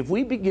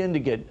begin to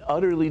get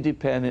utterly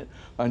dependent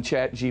on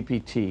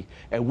ChatGPT,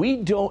 and we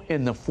don't,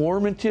 in the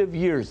formative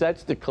years,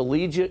 that's the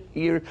collegiate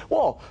year,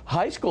 well,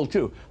 high school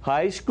too,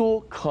 high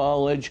school,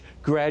 college,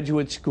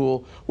 graduate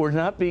school, we're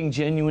not being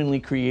genuinely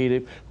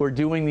creative, we're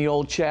doing the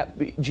old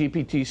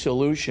ChatGPT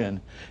solution.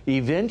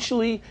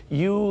 Eventually,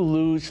 you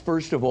lose,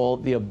 first of all,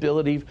 the ability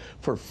ability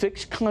for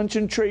fixed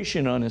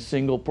concentration on a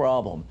single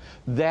problem.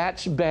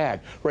 That's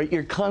bad, right?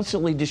 You're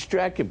constantly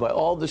distracted by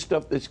all the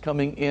stuff that's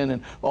coming in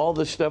and all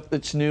the stuff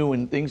that's new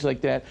and things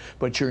like that,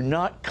 but you're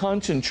not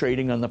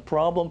concentrating on the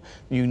problem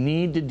you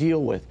need to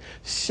deal with.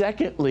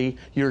 Secondly,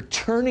 you're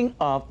turning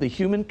off the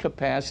human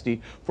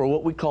capacity for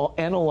what we call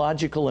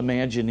analogical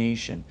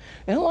imagination.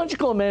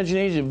 Analogical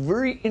imagination is a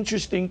very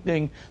interesting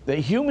thing that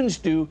humans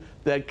do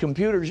that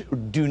computers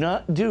do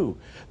not do.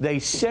 They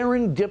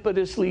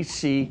serendipitously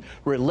see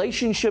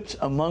relationships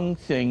among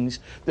things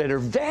that are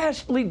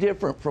vastly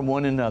different from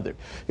one another.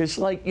 It's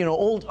like,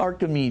 old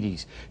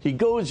Archimedes. He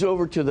goes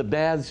over to the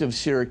baths of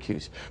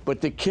Syracuse,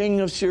 but the king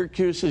of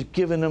Syracuse has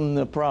given him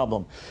the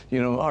problem.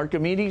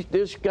 Archimedes,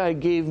 this guy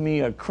gave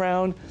me a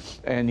crown,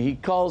 and he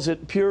calls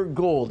it pure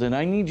gold, and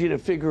I need you to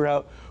figure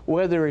out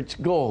whether it's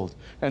gold.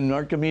 And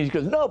Archimedes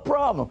goes, no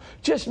problem.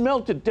 Just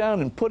melt it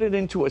down and put it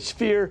into a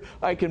sphere.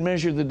 I can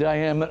measure the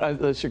diameter,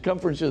 the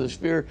circumference of the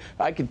sphere.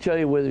 I can tell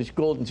you whether it's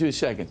gold in 2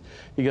 seconds.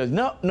 He goes,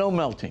 no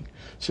melting.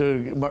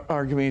 So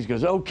Archimedes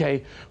goes,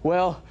 okay,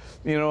 well,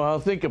 I'll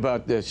think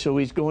about this. So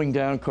he's going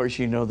down. Of course,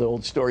 the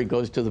old story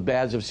goes to the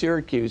baths of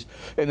Syracuse.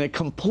 In a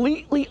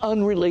completely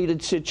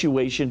unrelated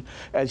situation,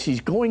 as he's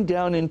going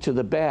down into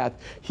the bath,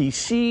 he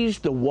sees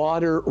the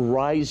water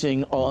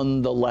rising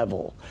on the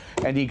level.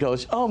 And he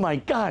goes, oh my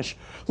gosh,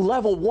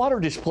 level water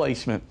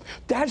displacement.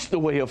 That's the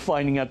way of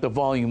finding out the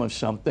volume of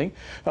something,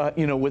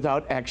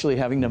 without actually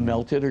having to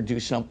melt it or do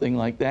something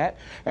like that.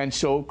 And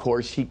so, of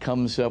course, he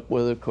comes up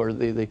with,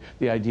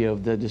 the idea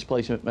of the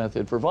displacement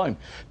method for volume.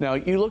 Now,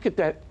 you look at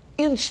that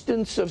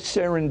instance of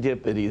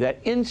serendipity, that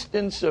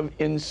instance of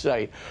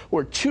insight,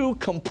 where two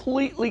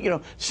completely,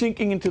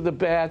 sinking into the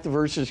bath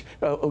versus,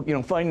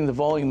 finding the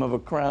volume of a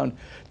crown.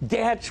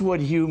 That's what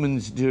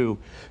humans do.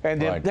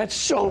 And Right. that's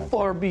so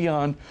far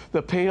beyond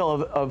the pale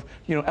of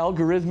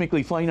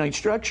algorithmically finite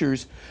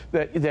structures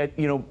that,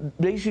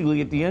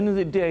 basically at the end of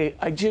the day,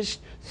 I just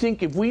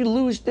think if we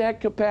lose that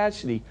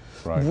capacity,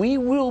 Right. we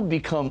will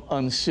become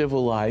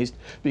uncivilized,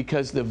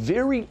 because the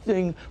very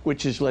thing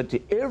which has led to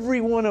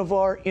every one of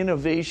our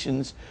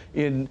innovations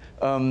in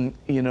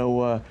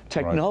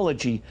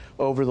technology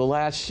over the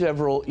last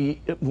several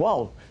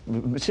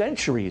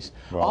centuries,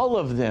 Right. all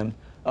of them,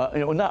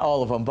 not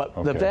all of them, but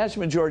the Okay. vast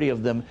majority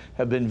of them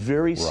have been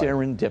very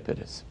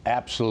serendipitous.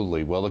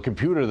 Absolutely. Well, the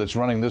computer that's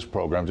running this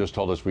program just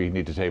told us we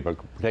need to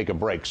take a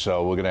break,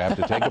 so we're going to have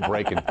to take a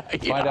break and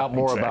find out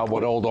more about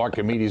what old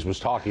Archimedes was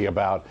talking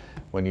about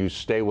when you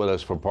stay with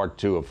us for part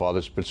 2 of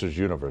Father Spitzer's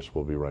Universe.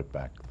 We'll be right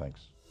back.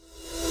 Thanks.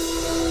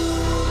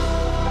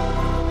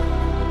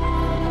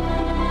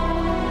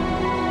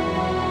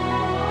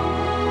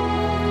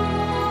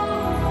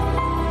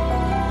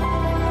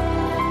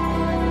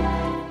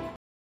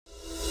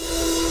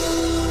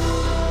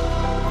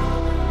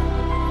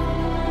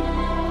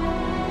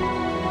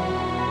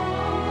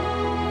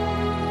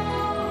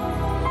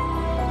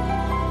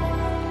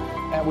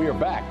 We are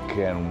back,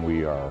 and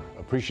we are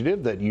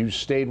appreciative that you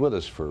stayed with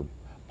us for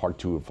part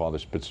 2 of Father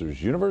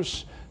Spitzer's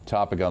Universe.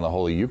 Topic on the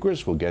Holy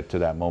Eucharist. We'll get to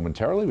that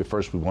momentarily. But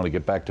first, we want to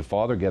get back to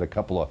Father, get a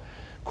couple of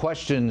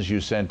questions you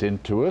sent in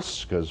to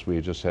us, because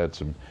we just had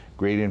some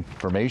great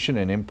information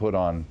and input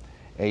on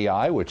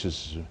AI, which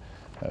is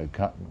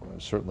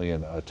certainly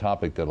a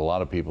topic that a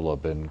lot of people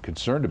have been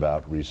concerned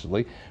about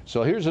recently.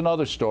 So here's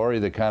another story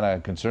that kind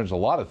of concerns a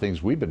lot of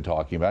things we've been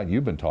talking about,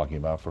 you've been talking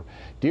about. For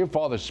Dear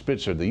Father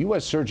Spitzer, the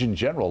U.S. Surgeon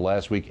General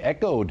last week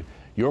echoed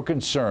your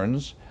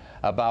concerns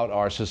about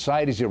our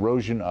society's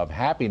erosion of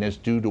happiness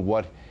due to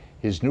what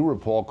his new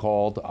report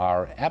called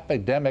our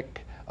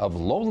epidemic of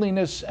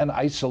loneliness and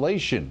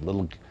isolation.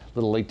 Little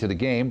late to the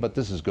game, but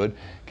this is good.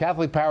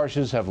 Catholic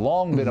parishes have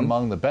long been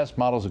among the best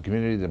models of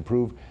community that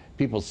improve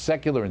people's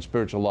secular and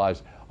spiritual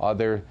lives. Are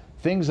there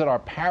things that our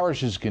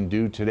parishes can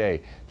do today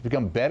to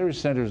become better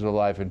centers of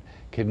life and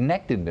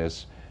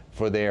connectedness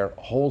for their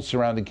whole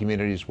surrounding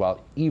communities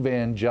while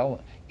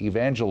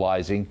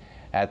evangelizing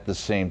at the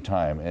same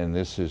time? And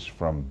this is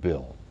from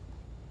Bill.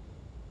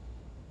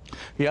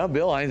 Yeah,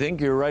 Bill, I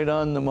think you're right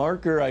on the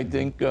marker. I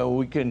think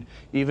we can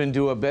even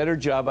do a better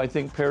job. I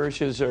think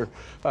parishes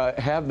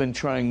have been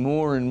trying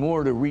more and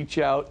more to reach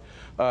out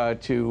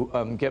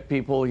to get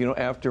people,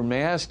 after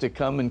Mass to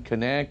come and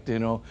connect.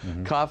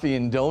 Coffee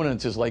and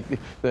donuts is like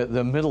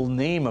the middle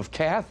name of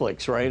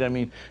Catholics, right? I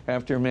mean,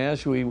 after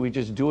Mass, we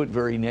just do it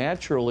very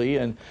naturally,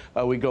 and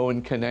we go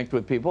and connect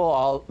with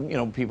people.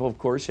 People, of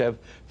course, have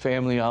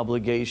family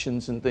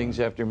obligations and things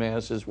after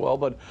Mass as well,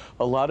 but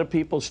a lot of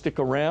people stick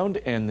around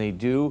and they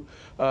do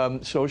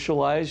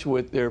socialize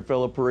with their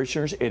fellow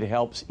parishioners. It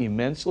helps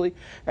immensely,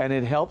 and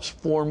it helps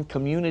form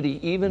community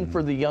even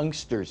for the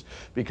youngsters,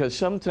 because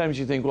sometimes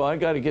you think, well, I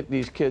got to get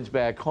these kids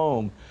back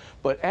home,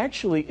 but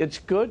actually it's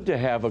good to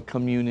have a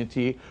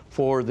community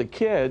for the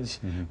kids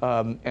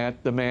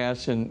at the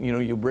Mass, and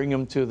you bring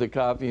them to the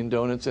coffee and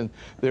donuts and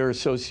they're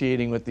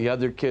associating with the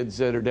other kids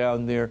that are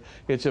down there.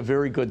 It's a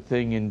very good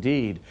thing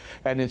indeed.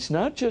 And it's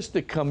not just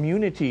the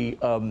community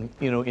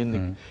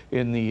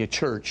in the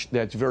church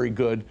that's very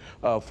good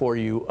for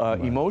you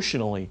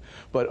emotionally,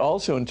 but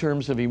also in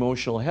terms of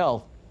emotional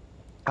health.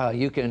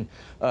 you can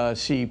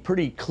see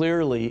pretty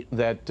clearly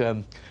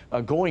that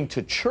going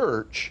to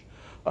church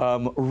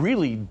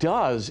really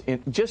does,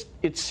 just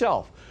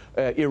itself,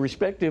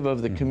 irrespective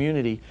of the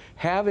community,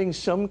 having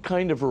some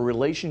kind of a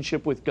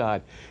relationship with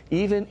God,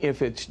 even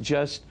if it's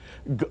just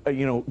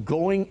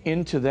going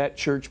into that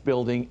church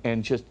building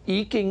and just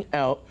eking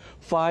out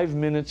 5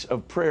 minutes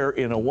of prayer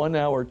in a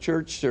 1-hour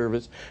church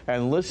service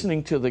and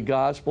listening to the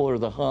gospel or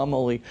the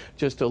homily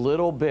just a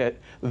little bit,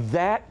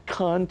 that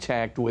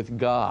contact with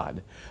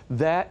God,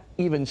 that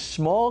even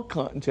small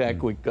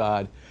contact with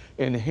God,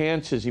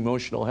 enhances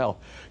emotional health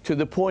to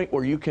the point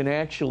where you can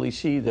actually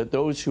see that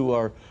those who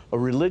are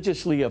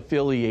religiously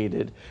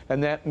affiliated,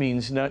 and that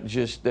means not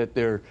just that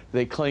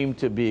they claim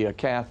to be a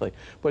Catholic,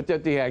 but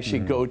that they actually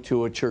go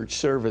to a church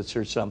service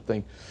or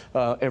something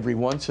every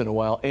once in a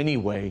while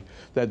anyway,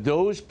 that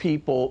those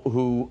people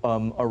who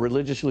are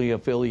religiously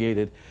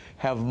affiliated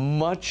have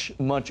much,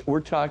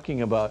 we're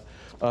talking about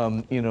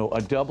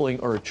a doubling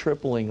or a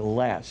tripling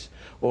less.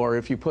 Or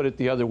if you put it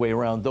the other way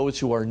around, those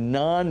who are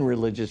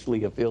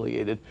non-religiously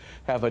affiliated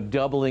have a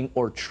doubling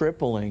or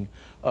tripling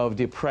of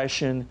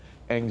depression,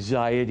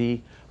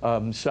 anxiety,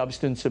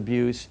 substance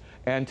abuse,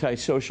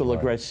 antisocial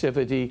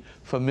aggressivity,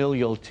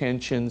 familial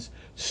tensions,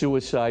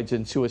 suicides,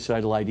 and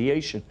suicidal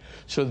ideation.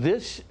 So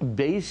this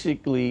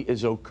basically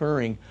is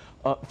occurring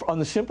on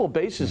the simple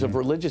basis of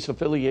religious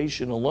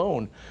affiliation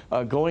alone.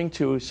 Going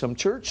to some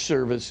church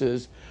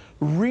services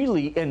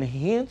really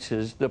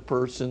enhances the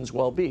person's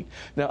well-being.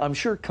 Now, I'm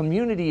sure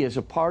community is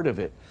a part of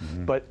it,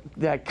 but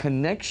that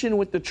connection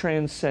with the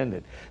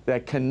transcendent,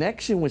 that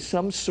connection with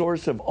some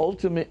source of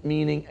ultimate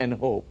meaning and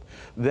hope,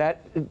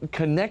 that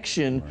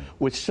connection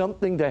with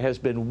something that has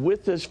been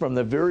with us from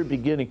the very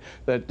beginning,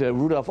 that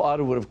Rudolf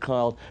Otto would have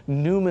called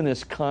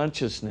numinous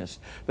consciousness,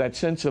 that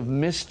sense of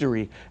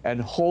mystery and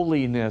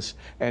holiness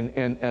and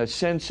a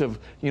sense of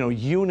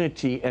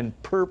unity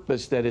and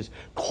purpose that is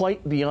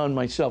quite beyond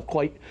myself,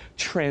 quite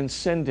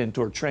transcendent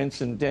or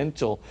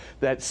transcendental,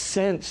 that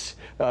sense,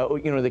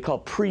 they call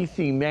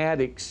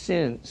pre-thematic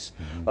sense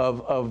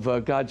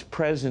of God's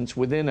presence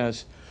within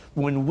us.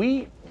 When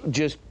we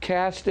just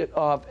cast it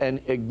off and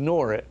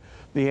ignore it,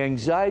 the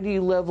anxiety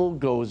level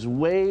goes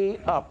way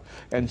up,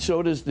 and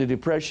so does the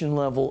depression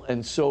level,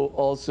 and so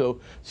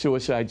also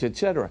suicides,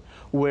 etc.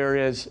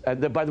 Whereas,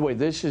 by the way,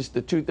 this is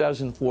the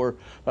 2004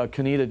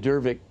 Kanita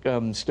Dervick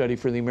study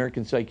for the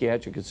American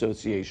Psychiatric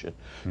Association.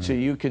 So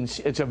you can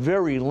see, it's a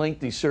very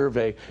lengthy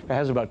survey. It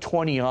has about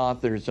 20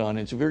 authors on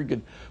it. It's a very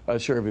good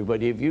survey.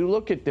 But if you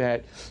look at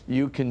that,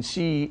 you can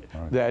see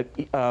that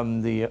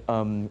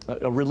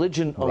a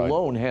religion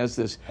alone has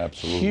this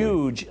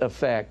huge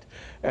effect.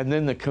 And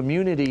then the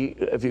community,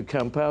 if you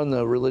compound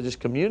the religious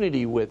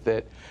community with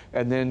it,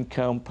 and then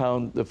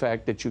compound the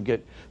fact that you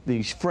get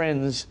these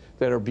friends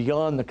that are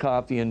beyond the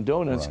coffee and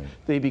donuts,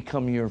 they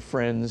become your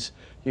friends,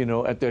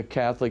 at the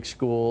Catholic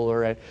school,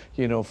 or at,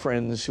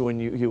 friends when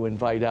you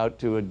invite out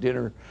to a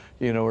dinner,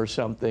 or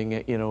something,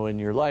 in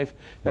your life,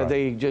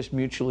 they just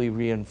mutually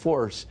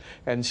reinforce.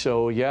 And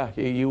so, yeah,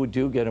 you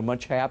do get a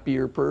much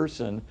happier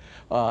person,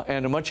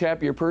 and a much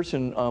happier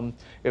person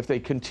if they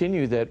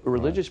continue that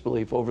religious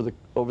belief over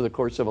the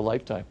course of a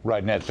lifetime. Right,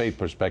 and that faith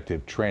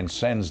perspective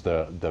transcends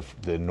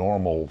the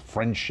normal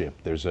friendship.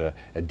 There's a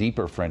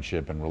deeper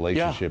friendship and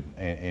relationship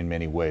in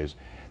many ways.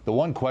 The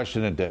one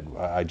question that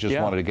I just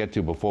wanted to get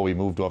to before we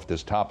moved off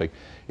this topic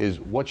is,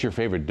 what's your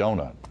favorite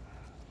donut?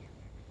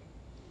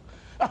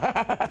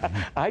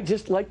 I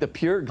just like the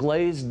pure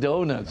glazed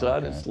donuts,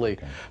 honestly.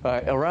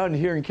 Around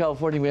here in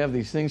California, we have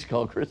these things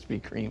called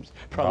Krispy Kremes.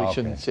 Probably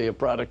shouldn't say a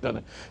product on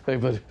it,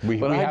 but we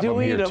I have do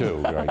them eat here them. too.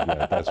 Right,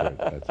 yeah, that's right.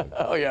 That's it.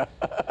 Oh yeah.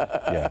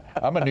 Yeah,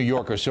 I'm a New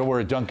Yorker, so we're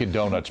a Dunkin'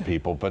 Donuts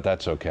people, but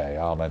that's okay.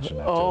 I'll mention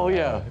that. Oh too.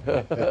 yeah.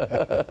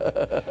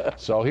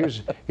 So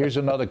here's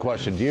another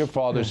question, dear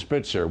Father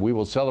Spitzer. We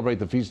will celebrate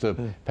the Feast of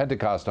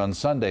Pentecost on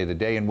Sunday, the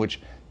day in which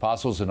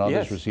apostles and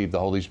others received the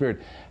Holy Spirit.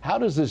 How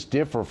does this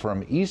differ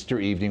from Easter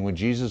evening when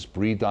Jesus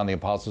breathed on the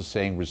apostles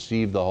saying,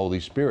 receive the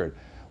Holy Spirit?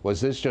 Was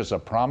this just a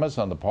promise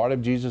on the part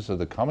of Jesus of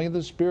the coming of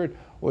the Spirit,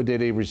 or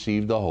did they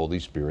receive the Holy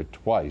Spirit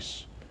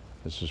twice?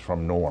 This is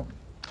from Norm.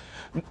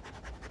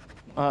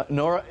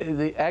 Nora,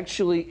 they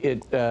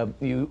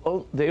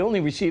only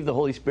received the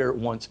Holy Spirit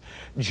once.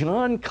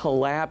 John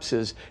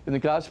collapses in the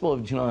Gospel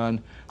of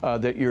John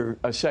that you're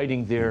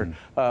citing there,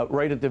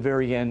 right at the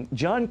very end.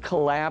 John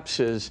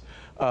collapses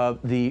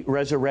the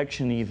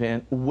resurrection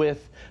event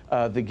with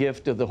the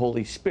gift of the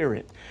Holy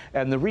Spirit.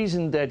 And the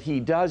reason that he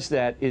does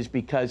that is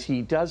because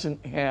he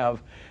doesn't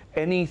have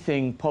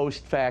anything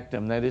post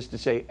factum, that is to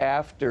say,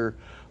 after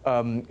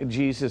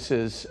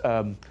Jesus's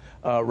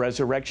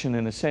resurrection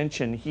and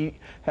ascension. He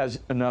has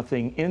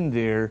nothing in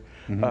there.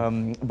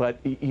 But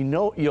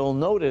you'll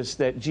notice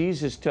that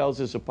Jesus tells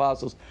his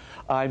apostles,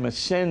 I'm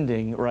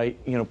ascending, right?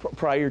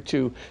 Prior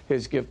to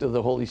his gift of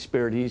the Holy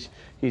Spirit,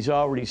 he's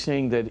already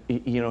saying that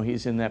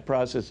he's in that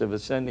process of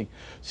ascending.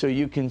 So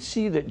you can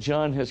see that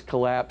John has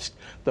collapsed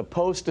the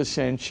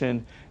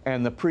post-ascension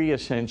and the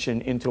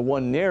pre-ascension into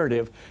one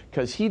narrative,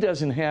 because he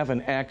doesn't have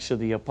an Acts of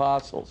the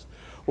Apostles.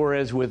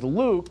 Whereas with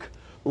Luke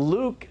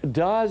Luke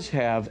does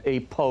have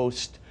a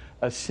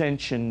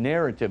post-ascension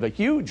narrative, a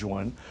huge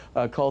one,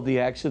 called the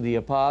Acts of the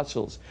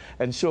Apostles.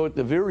 And so at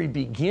the very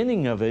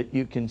beginning of it,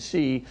 you can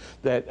see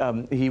that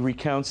he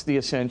recounts the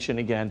ascension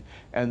again,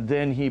 and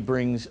then he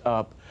brings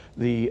up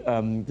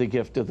the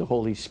gift of the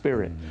Holy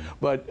Spirit.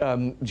 But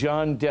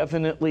John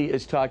definitely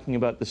is talking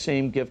about the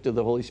same gift of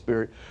the Holy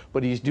Spirit,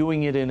 but he's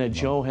doing it in a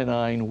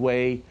Johannine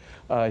way.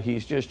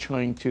 He's just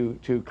trying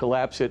to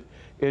collapse it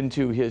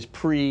into his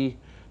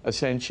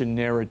pre-ascension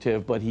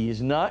narrative, but he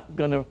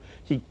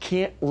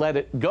can't let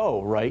it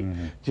go, right?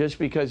 Just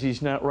because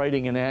he's not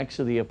writing an Acts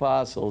of the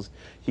Apostles,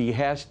 he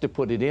has to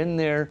put it in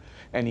there,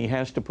 and he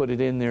has to put it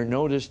in there.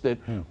 Notice that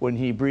when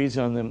he breathes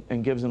on them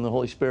and gives them the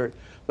Holy Spirit,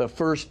 the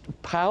first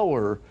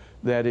power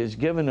that is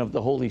given of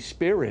the Holy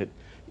Spirit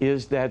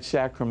is that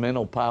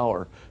sacramental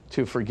power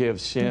to forgive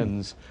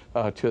sins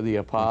to the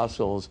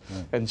apostles.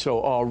 And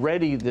so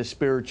already the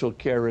spiritual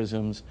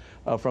charisms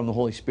from the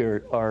Holy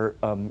Spirit are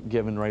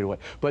given right away.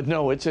 But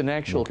no, it's an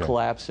actual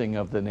collapsing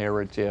of the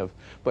narrative,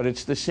 but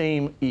it's the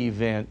same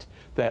event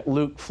that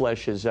Luke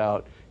fleshes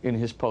out in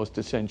his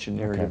post-ascension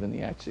narrative in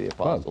the Acts of the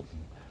Apostles.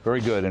 Well,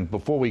 very good. And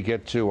before we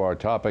get to our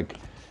topic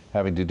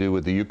having to do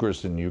with the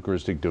Eucharist and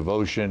Eucharistic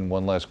devotion,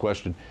 one last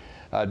question.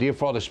 Dear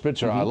Father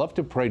Spitzer, I love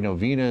to pray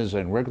novenas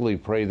and regularly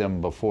pray them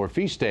before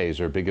feast days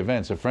or big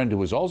events. A friend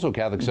who is also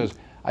Catholic says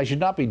I should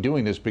not be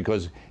doing this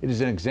because it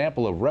is an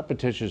example of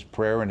repetitious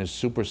prayer and is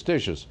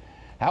superstitious.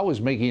 How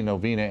is making a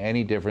novena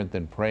any different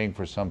than praying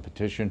for some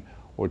petition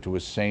or to a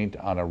saint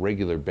on a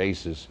regular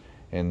basis?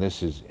 And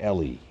this is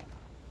Ellie.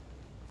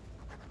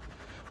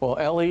 Well,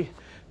 Ellie,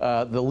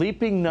 the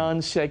leaping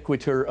non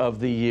sequitur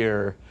of the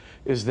year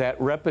is that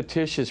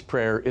repetitious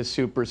prayer is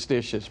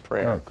superstitious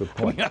prayer. Oh, good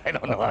point. I mean, I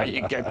don't know how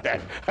you get that.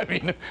 I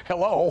mean,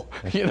 hello,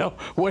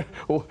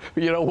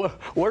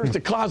 where's the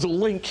causal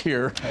link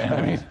here?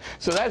 I mean,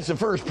 so that's the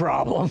first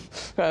problem.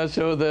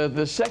 So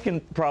the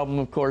second problem,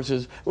 of course,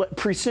 is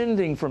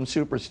prescinding from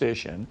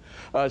superstition.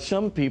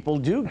 Some people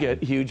do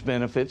get huge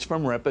benefits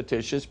from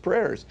repetitious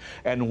prayers,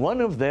 and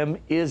one of them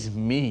is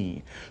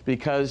me,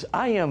 because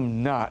I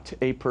am not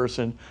a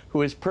person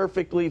who is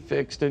perfectly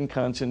fixed and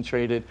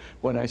concentrated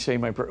when I say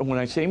my prayer. When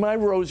I say my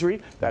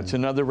rosary, that's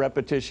another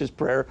repetitious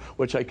prayer,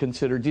 which I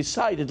consider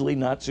decidedly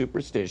not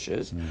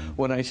superstitious.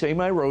 When I say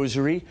my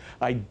rosary,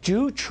 I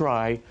do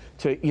try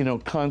to,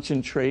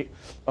 concentrate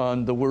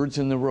on the words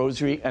in the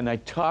rosary, and I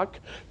talk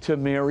to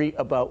Mary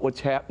about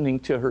what's happening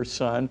to her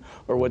son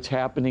or what's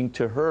happening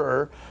to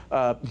her,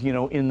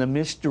 in the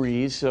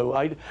mysteries. So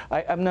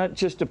I'm not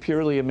just a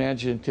purely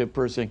imaginative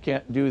person. I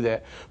can't do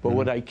that. But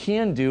what I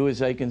can do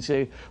is I can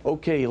say,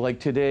 okay, like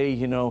today,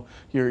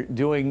 you're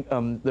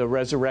doing the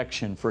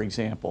resurrection, for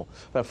example,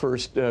 the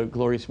first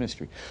glorious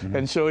mystery.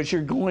 And so as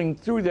you're going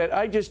through that,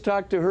 I just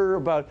talk to her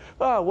about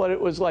what it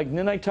was like. And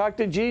then I talk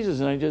to Jesus,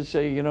 and I just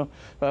say,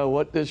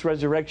 what this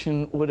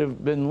resurrection would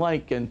have been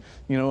like. And,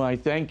 I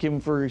thank him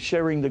for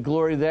sharing the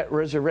glory of that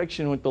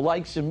resurrection with the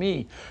likes of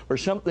me, or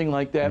something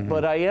like that.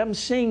 But I am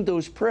saying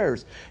those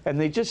prayers, and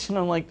they just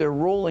sound like they're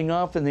rolling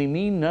off and they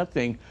mean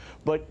nothing.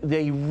 But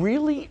they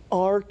really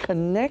are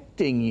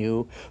connecting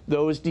you.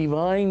 Those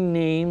divine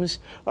names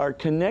are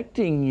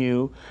connecting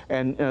you,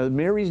 and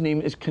Mary's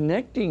name is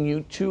connecting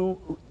you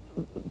to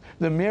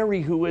the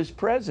Mary who is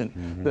present,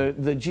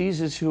 the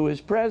Jesus who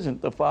is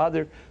present, the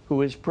Father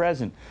who is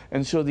present.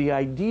 And so the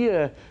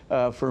idea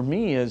for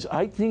me is,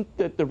 I think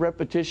that the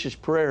repetitious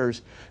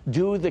prayers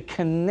do the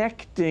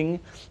connecting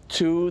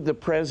to the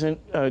present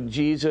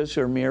Jesus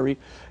or Mary,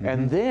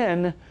 and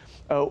then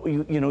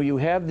you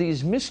have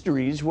these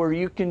mysteries where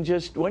you can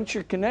just, once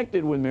you're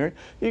connected with Mary,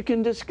 you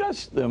can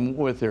discuss them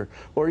with her,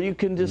 or you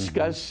can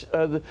discuss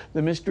the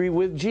mystery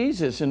with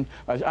Jesus. And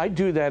I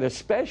do that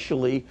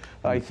especially.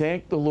 I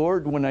thank the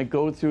Lord when I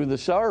go through the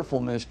sorrowful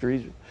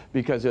mysteries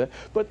because of that.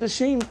 But the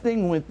same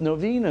thing with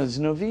novenas.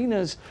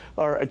 Novenas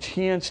are a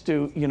chance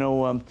to, in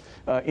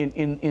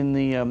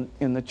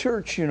the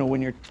church,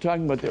 when you're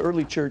talking about the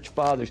early church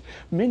fathers,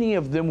 many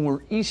of them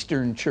were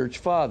Eastern church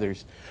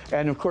fathers.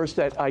 And of course,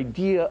 that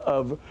idea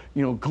of,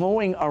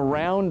 going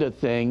around a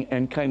thing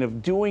and kind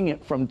of doing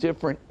it from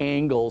different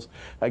angles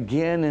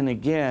again and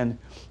again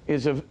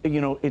is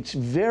it's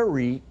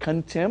very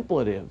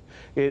contemplative.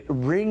 It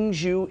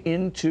brings you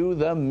into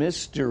the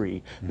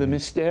mystery, the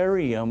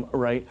mysterium,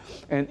 right?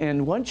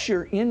 And once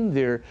you're in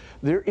there,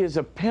 there is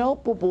a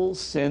palpable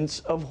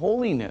sense of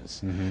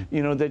holiness.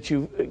 That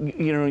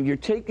you're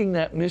taking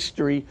that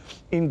mystery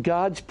in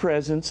God's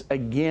presence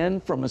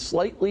again from a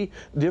slightly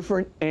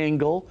different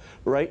angle,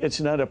 right? It's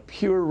not a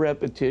pure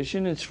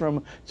repetition. It's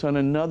on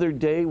another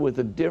day with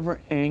a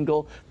different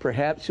angle,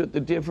 perhaps with a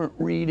different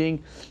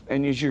reading.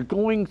 And as you're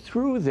going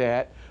through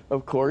that,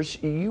 of course,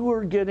 you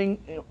are getting,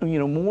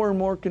 more and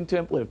more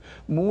contemplative.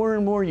 More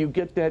and more you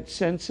get that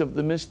sense of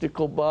the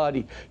mystical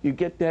body. You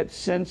get that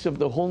sense of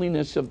the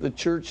holiness of the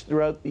church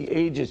throughout the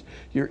ages.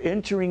 You're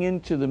entering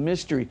into the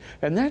mystery,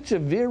 and that's a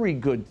very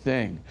good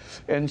thing.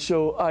 And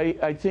so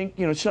I think,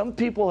 some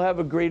people have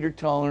a greater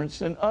tolerance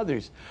than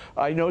others.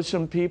 I know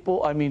some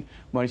people,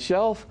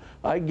 myself,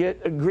 I get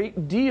a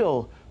great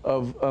deal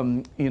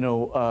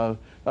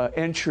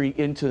entry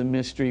into the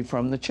mystery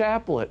from the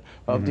chaplet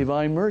of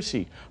Divine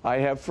Mercy. I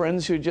have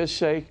friends who just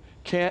say,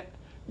 can't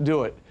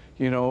do it.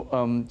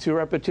 Too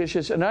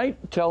repetitious. And I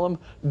tell them,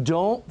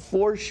 don't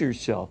force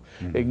yourself.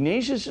 St.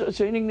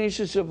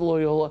 Ignatius of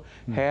Loyola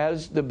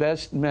has the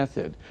best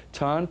method,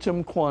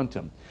 tantum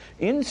quantum.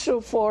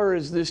 Insofar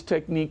as this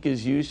technique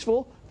is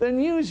useful, then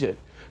use it.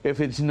 If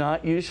it's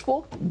not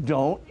useful,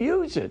 don't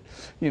use it.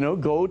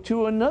 Go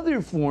to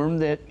another form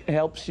that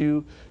helps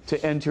you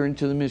to enter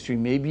into the mystery.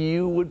 Maybe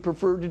you would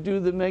prefer to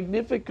do the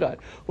Magnificat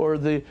or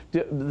the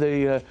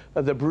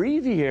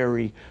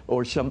breviary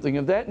or something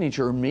of that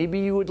nature. Or maybe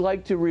you would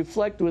like to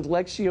reflect with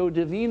Lectio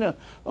Divina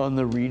on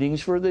the readings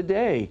for the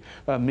day.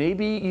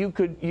 Maybe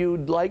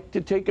you'd like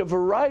to take a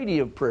variety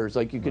of prayers,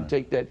 like you could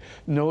take that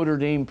Notre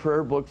Dame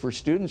prayer book for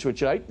students,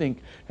 which I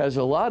think has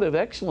a lot of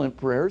excellent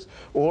prayers,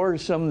 or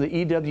some of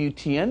the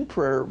EWTN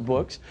prayer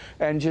books,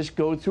 and just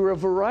go through a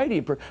variety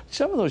of prayers.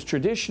 Some of those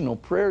traditional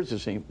prayers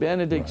of St.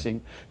 Benedict,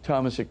 St.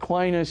 Thomas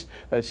Aquinas,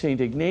 St.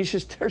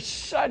 Ignatius, they're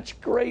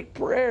such great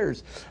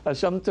prayers.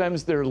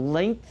 Sometimes they're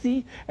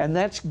lengthy, and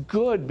that's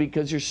good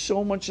because there's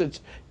so much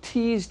that's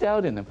teased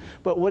out in them.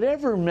 But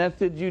whatever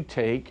method you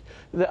take,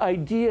 the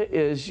idea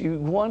is you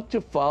want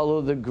to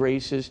follow the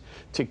graces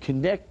to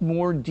connect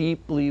more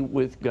deeply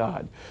with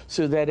God,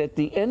 so that at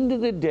the end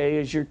of the day,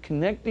 as you're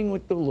connecting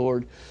with the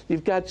Lord,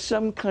 you've got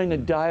some kind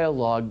of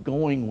dialogue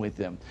going with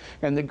Him.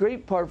 And the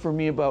great part for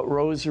me about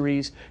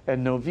rosaries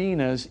and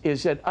novenas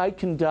is that I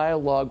can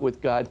dialogue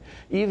with God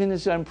even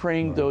as I'm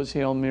praying those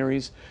Hail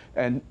Marys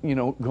and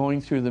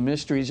going through the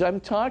mysteries. I'm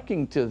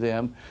talking to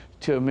them,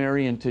 to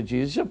Mary and to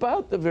Jesus,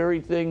 about the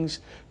very things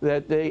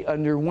that they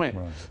underwent.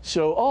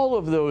 So all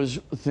of those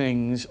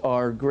things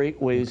are great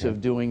ways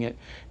of doing it.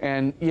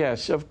 And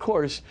yes, of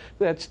course,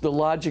 that's the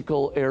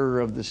logical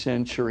error of the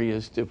century,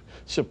 is to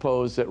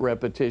suppose that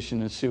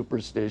repetition is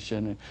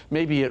superstition.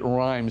 Maybe it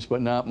rhymes,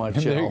 but not much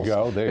else. There you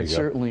go. It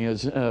certainly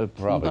is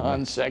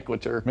non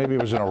sequitur. Maybe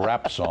it was in a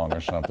rap song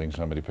or something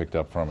somebody picked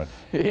up from it.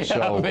 Yeah,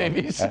 so,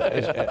 maybe so.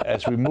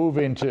 As we move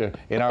in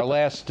our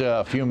last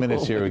few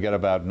minutes here, we got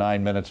about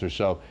 9 minutes or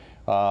so.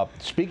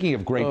 Speaking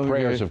of great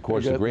prayers, of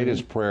course, the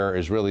greatest prayer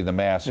is really the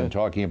Mass. And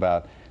talking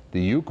about the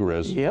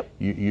Eucharist,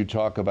 you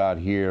talk about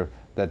here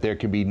that there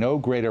can be no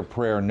greater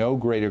prayer, no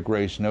greater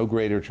grace, no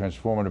greater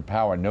transformative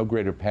power, no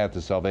greater path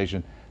to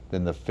salvation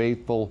than the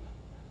faithful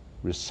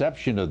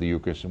reception of the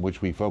Eucharist, in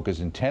which we focus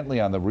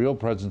intently on the real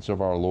presence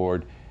of our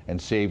Lord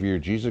and Savior,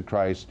 Jesus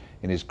Christ,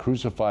 in His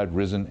crucified,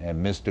 risen,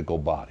 and mystical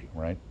body,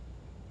 right?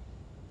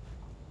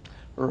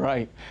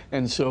 Right.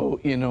 And so,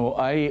 in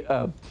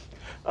order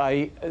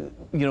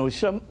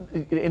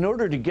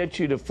to get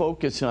you to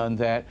focus on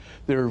that,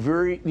 there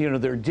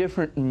are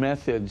different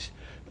methods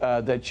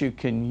that you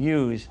can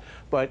use,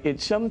 but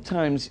it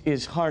sometimes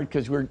is hard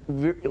because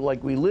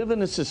we live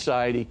in a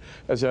society,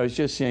 as I was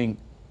just saying,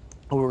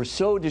 we're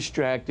so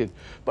distracted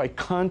by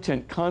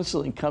content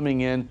constantly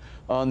coming in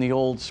on the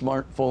old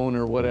smartphone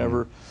or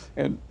whatever,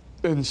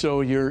 and so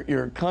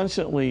you're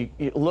constantly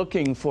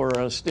looking for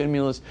a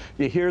stimulus.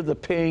 You hear the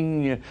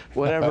ping,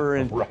 whatever,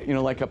 and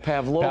like a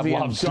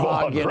Pavlovian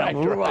dog.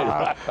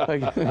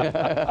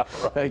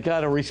 I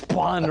got to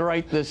respond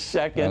right this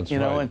second.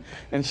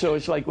 And so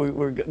it's like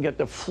we get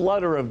the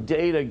flutter of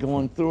data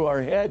going through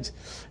our heads,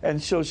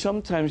 and so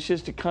sometimes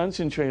just to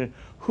concentrate.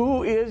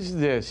 Who is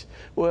this?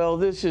 Well,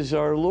 this is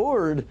our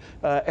Lord,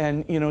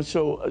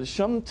 so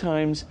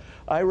sometimes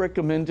I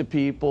recommend to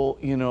people,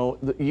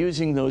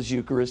 using those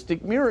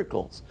Eucharistic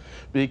miracles,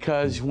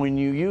 because when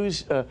you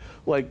use,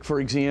 like for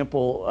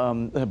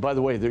example, by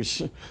the way,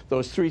 there's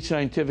those 3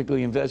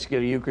 scientifically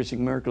investigated Eucharistic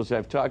miracles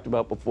I've talked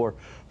about before,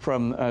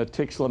 from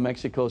Tixla,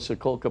 Mexico,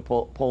 Sokolka,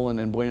 Poland,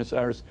 and Buenos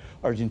Aires,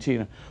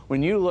 Argentina.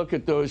 When you look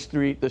at those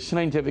 3, the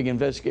scientific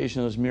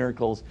investigation of those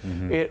miracles,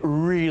 it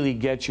really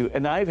gets you.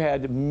 And I've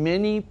had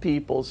many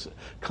people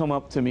come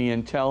up to me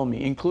and tell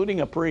me, including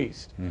a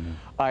priest,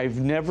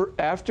 I've never,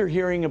 after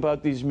hearing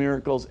about these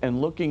miracles and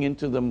looking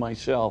into them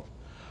myself,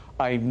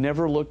 I've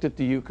never looked at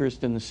the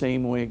Eucharist in the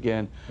same way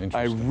again.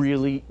 I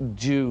really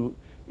do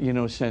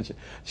sense it.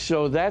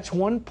 So that's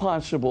one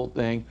possible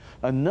thing.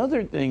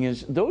 Another thing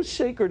is those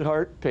Sacred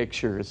Heart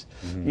pictures.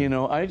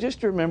 I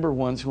just remember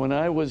once when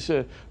I was,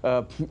 at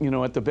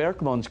the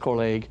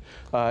Bergmannskolleg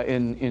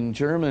in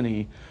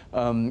Germany,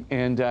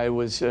 and I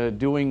was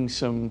doing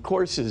some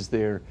courses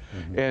there.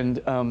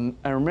 And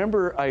I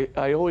remember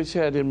I always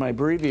had in my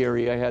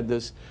breviary, I had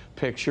this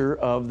picture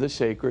of the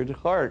Sacred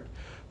Heart.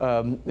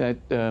 That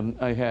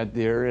I had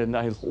there, and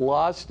I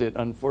lost it,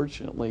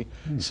 unfortunately,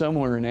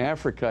 somewhere in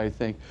Africa, I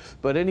think.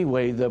 But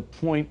anyway, the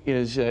point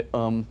is that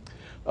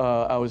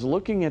I was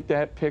looking at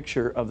that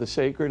picture of the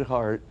Sacred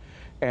Heart,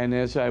 and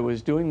as I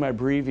was doing my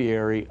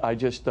breviary, I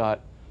just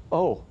thought,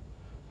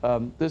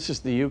 this is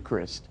the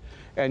Eucharist.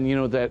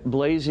 And that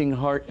blazing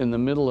heart in the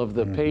middle of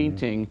the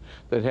painting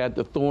that had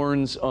the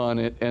thorns on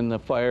it and the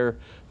fire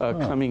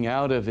coming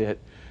out of it,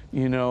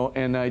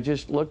 and I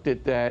just looked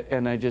at that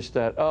and I just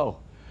thought,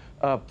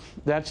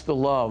 that's the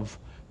love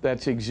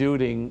that's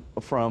exuding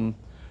from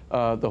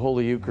the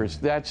Holy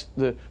Eucharist. That's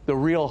the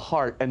real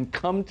heart. And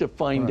come to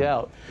find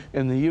out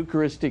in the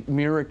Eucharistic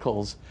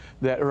miracles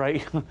that,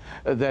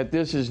 that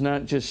this is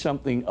not just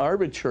something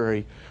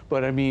arbitrary,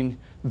 but I mean,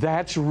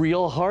 that's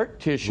real heart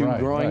tissue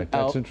growing out.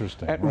 That's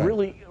interesting.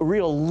 Really,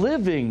 real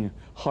living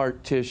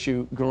heart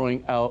tissue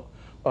growing out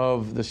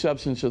of the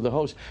substance of the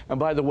host. And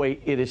by the way,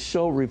 it is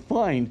so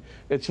refined,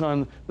 it's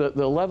on the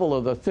level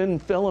of the thin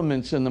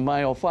filaments in the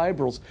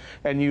myofibrils.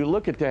 And you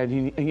look at that,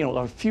 and, you know,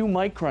 a few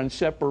micron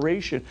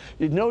separation.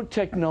 No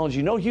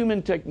technology, no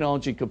human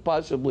technology could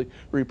possibly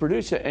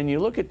reproduce it. And you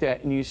look at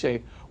that and you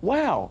say,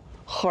 wow,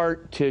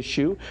 heart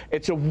tissue.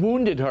 It's a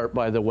wounded heart,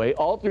 by the way.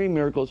 All three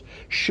miracles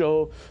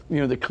show, you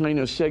know, the kind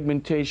of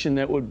segmentation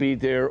that would be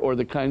there, or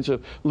the kinds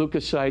of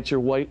leukocytes or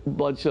white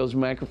blood cells,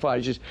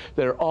 macrophages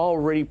that are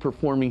already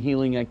performing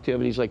healing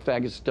activities like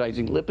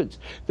phagocytizing lipids,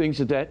 things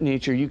of that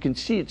nature. You can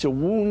see it's a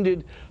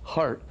wounded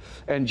heart.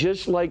 And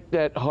just like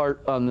that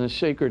heart on the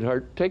Sacred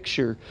Heart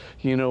picture,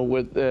 you know,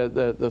 with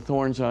the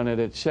thorns on it,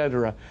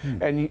 etc.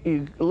 And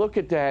you look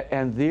at that,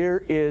 and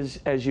there is,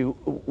 as you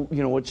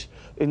know, what's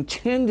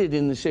intended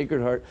in the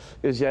Sacred Heart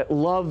is that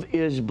love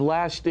is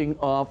blasting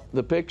off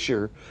the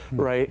picture,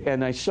 right?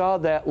 And I saw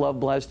that love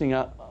blasting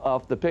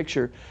off the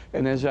picture,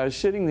 and as I was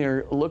sitting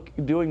there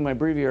doing my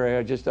breviary,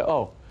 I just thought,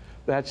 oh,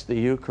 that's the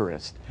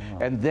Eucharist.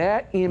 And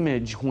that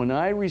image, when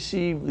I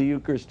receive the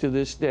Eucharist to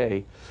this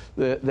day,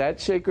 that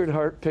Sacred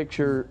Heart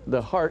picture,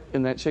 the heart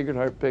in that Sacred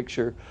Heart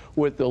picture,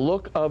 with the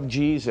look of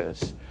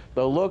Jesus,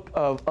 the look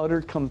of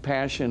utter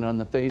compassion on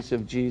the face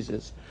of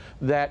Jesus,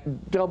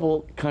 that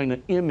double kind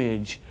of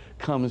image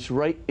comes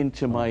right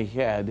into my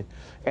head.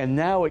 And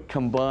now it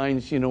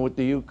combines, you know, with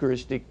the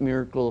Eucharistic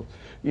miracle,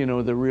 you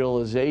know, the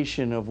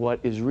realization of what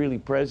is really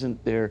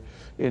present there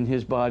in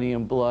his body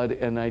and blood.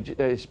 And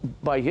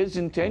by his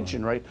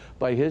intention, right?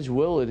 By his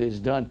will it is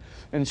done.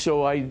 And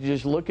so I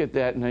just look at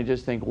that and I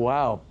just think,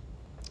 wow,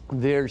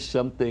 there's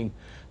something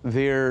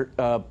there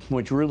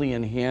which really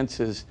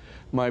enhances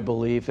my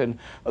belief. And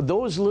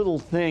those little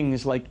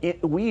things, like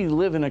we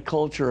live in a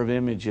culture of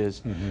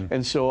images,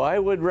 and so I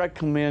would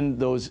recommend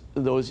those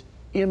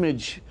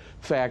image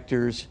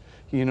factors,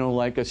 you know,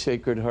 like a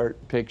Sacred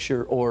Heart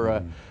picture,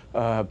 or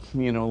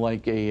you know,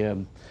 like a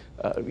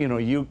you know,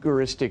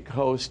 Eucharistic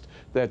host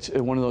that's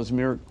one of those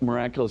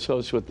miraculous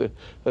hosts with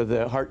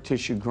the heart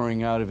tissue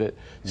growing out of it,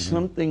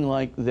 something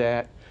like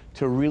that,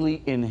 to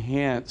really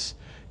enhance.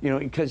 You know,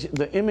 because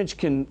the image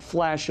can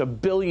flash a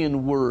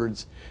billion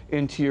words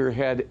into your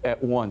head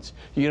at once.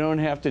 You don't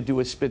have to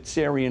do a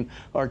Spitzerian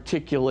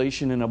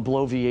articulation in a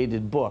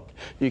bloviated book.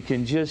 You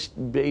can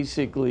just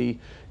basically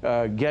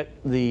get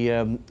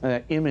the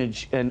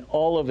image and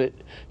all of it,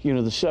 you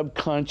know, the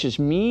subconscious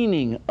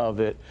meaning of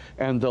it,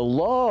 and the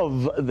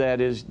love that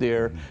is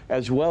there,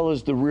 as well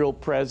as the real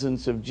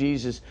presence of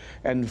Jesus.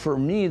 And for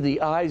me, the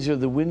eyes are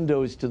the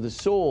windows to the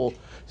soul.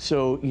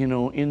 So, you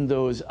know, in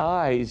those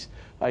eyes,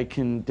 I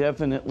can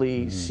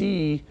definitely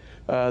see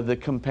the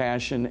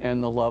compassion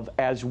and the love,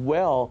 as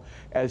well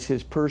as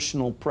his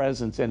personal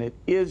presence. And it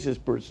is his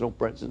personal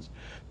presence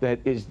that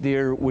is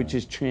there, which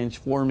is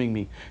transforming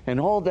me. And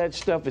all that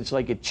stuff, it's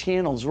like it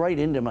channels right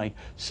into my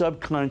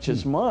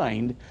subconscious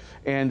mind.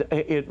 And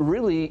it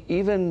really,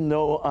 even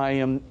though I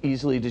am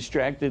easily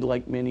distracted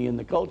like many in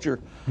the culture,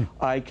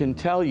 I can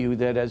tell you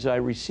that as I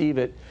receive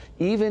it,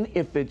 even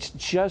if it's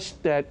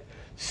just that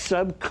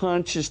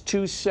subconscious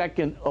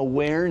 2-second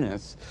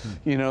awareness,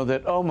 you know,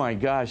 that, oh my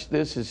gosh,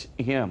 this is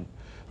him.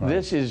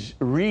 This is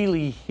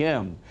really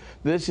him.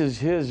 This is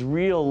his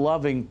real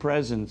loving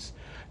presence.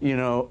 You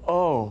know,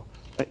 oh,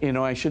 you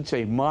know, I should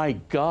say, my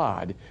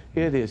God,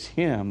 it is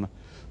him.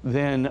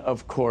 Then,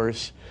 of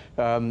course,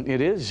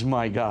 it is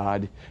my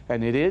God,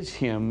 and it is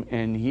him,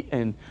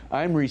 and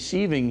I'm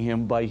receiving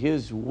him by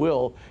his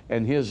will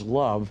and his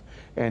love,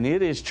 and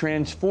it is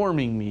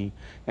transforming me,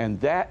 and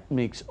that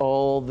makes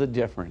all the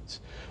difference.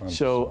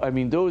 So, I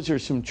mean, those are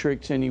some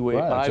tricks anyway.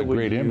 Wow, that's I would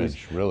a great use,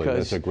 image, really.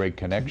 That's a great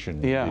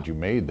connection that you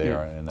made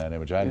there in that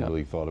image. I hadn't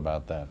really thought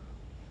about that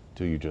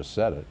until you just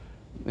said it.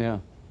 Yeah.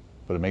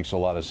 But it makes a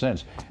lot of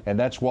sense. And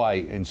that's why,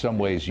 in some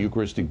ways,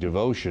 Eucharistic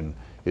devotion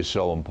is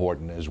so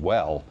important as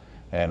well.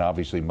 And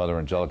obviously, Mother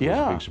Angelica is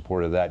a big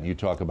supporter of that. And you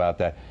talk about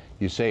that.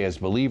 You say, as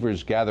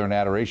believers gather in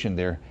adoration,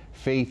 their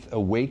faith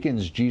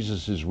awakens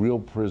Jesus' real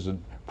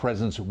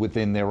presence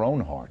within their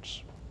own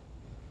hearts.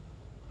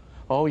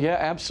 Oh, yeah,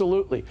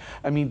 absolutely.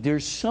 I mean,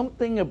 there's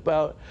something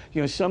about,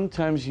 you know,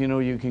 sometimes, you know,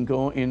 you can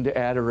go into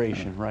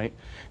adoration, right?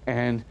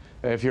 And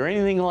if you're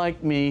anything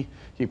like me,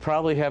 you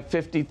probably have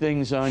 50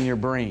 things on your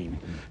brain.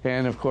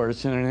 And of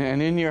course,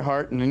 and in your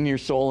heart and in your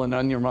soul and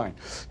on your mind.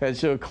 And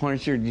so, of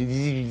course,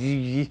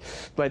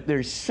 but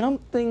there's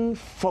something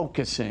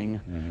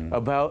focusing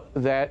about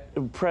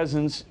that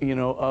presence, you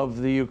know,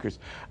 of the Eucharist.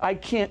 I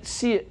can't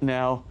see it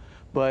now,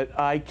 but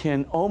I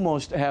can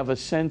almost have a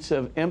sense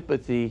of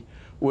empathy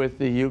with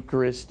the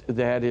Eucharist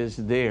that is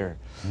there.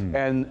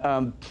 And,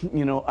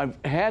 you know, I've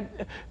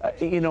had,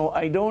 you know,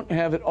 I don't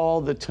have it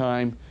all the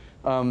time,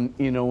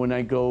 when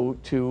I go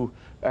to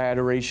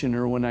adoration,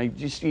 or when I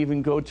just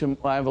even go to,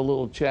 I have a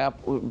little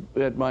chapel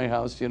at my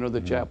house,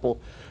 the chapel,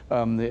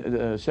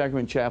 the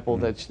sacrament chapel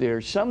that's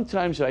there.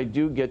 Sometimes I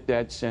do get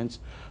that sense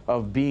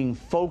of being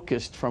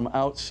focused from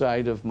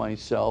outside of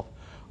myself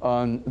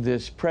on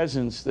this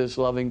presence, this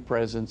loving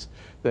presence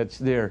that's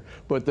there.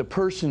 But the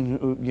person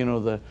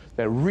who,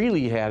 that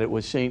really had it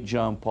was St.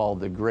 John Paul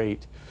the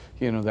Great.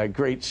 That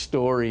great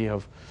story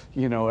of,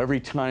 every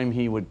time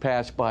he would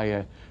pass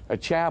by a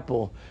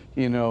chapel,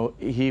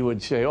 he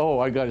would say, oh,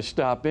 I got to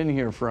stop in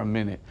here for a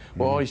minute.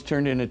 Well, always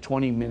turned into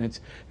 20 minutes,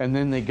 and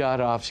then they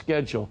got off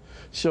schedule.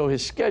 So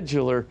his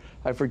scheduler,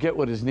 I forget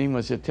what his name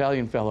was,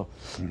 Italian fellow.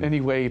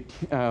 Anyway,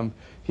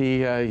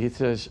 he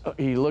says,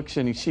 he looks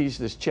and he sees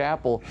this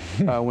chapel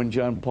when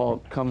John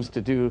Paul comes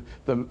to do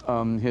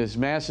his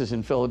masses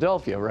in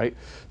Philadelphia, right?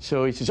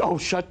 So he says, oh,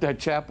 shut that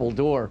chapel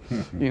door,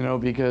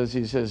 because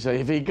he says,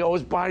 if he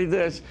goes by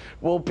this,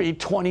 we'll be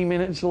 20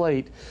 minutes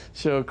late.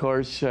 So, of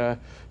course, John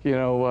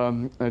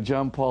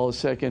Paul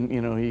II,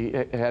 he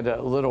had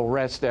a little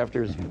rest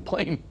after his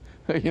plane,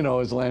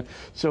 his land.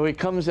 So he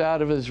comes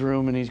out of his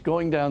room and he's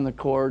going down the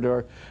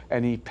corridor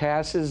and he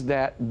passes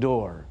that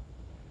door.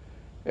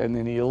 And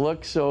then he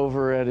looks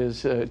over at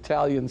his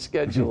Italian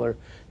scheduler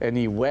and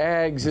he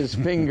wags his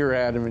finger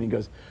at him and he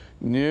goes,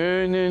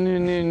 no, no, no,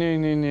 no, no,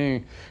 no,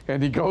 no.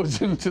 And he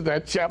goes into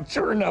that chapel.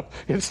 Sure enough,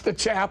 it's the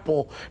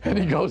chapel. And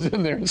he goes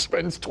in there and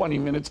spends 20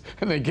 minutes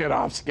and they get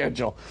off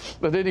schedule.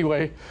 But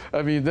anyway,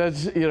 I mean,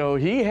 that's,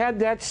 he had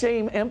that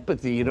same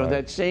empathy,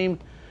 that same,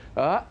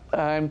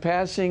 I'm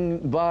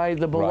passing by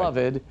the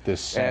beloved. Right.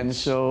 This sense. And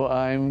so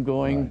I'm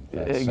going,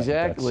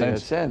 exactly, that a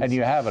sense. And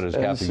you have it as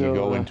Catholic. So, you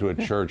go into a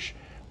church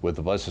with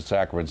the Blessed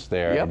Sacraments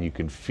there, and you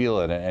can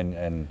feel it,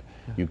 and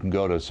you can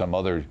go to some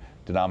other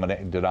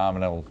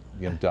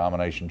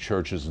denomination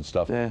churches and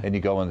stuff, and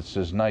you go and it's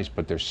just nice,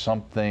 but there's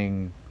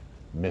something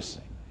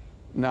missing.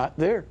 Not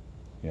there.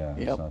 Yeah,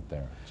 it's not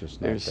there. It's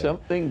just not There's there.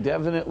 something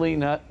definitely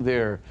not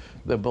there.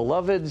 The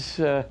beloved's,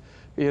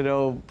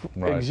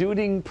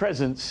 exuding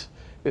presence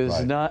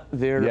is not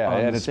there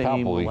on and the it's same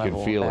palpable. level. You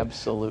can feel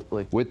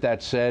Absolutely. it. With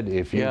that said,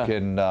 if you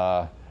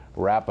can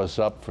wrap us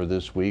up for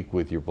this week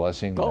with your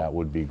blessing, that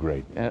would be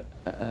great.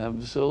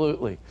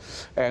 Absolutely.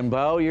 And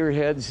bow your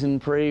heads and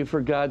pray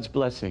for God's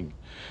blessing.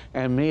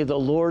 And may the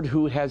Lord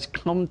who has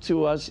come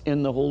to us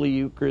in the Holy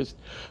Eucharist,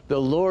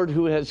 the Lord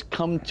who has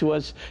come to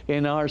us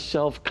in our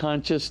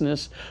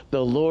self-consciousness,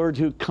 the Lord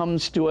who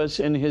comes to us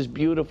in his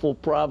beautiful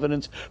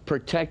providence,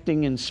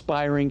 protecting,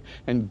 inspiring,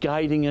 and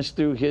guiding us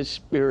through his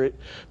Spirit,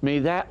 may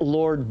that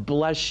Lord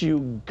bless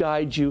you,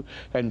 guide you,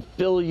 and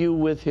fill you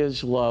with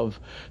his love,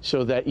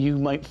 so that you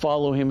might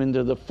follow him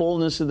into the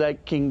fullness of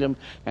that kingdom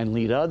and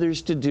lead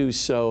others to do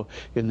so.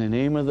 In the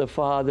name of the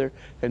Father,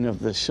 and of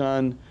the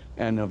Son,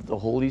 and of the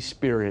Holy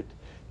Spirit.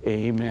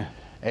 Amen.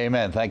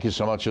 Amen. Thank you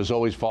so much. As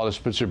always, Father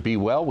Spitzer, be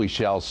well. We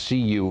shall see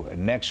you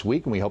next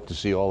week, and we hope to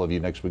see all of you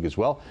next week as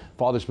well.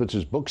 Father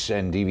Spitzer's books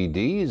and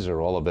DVDs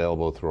are all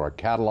available through our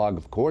catalog,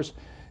 of course.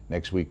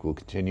 Next week, we'll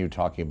continue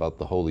talking about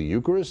the Holy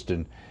Eucharist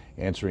and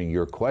answering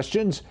your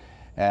questions.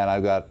 And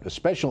I've got a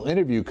special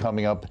interview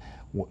coming up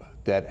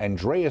that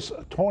Andreas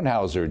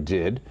Tornhauser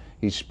did.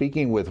 He's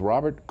speaking with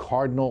Robert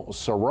Cardinal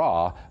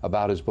Sarah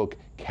about his book,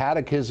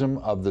 Catechism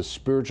of the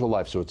Spiritual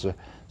Life. So it's a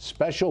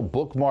special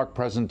bookmark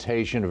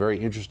presentation, a very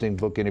interesting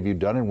book interview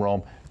done in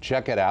Rome.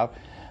 Check it out.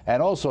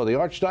 And also, the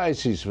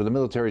Archdiocese for the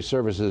Military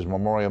Services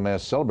Memorial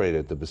Mass celebrated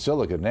at the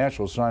Basilica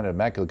National Shrine of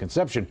Immaculate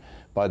Conception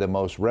by the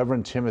Most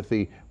Reverend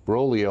Timothy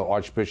Broglio,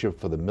 Archbishop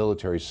for the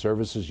Military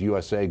Services,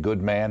 USA,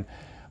 good man,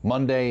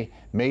 Monday,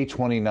 May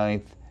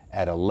 29th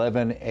at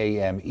 11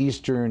 a.m.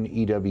 Eastern.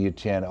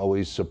 EWTN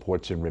always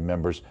supports and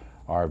remembers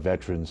our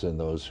veterans and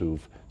those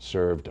who've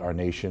served our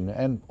nation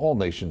and all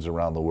nations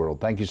around the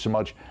world. Thank you so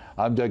much.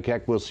 I'm Doug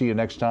Keck. We'll see you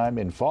next time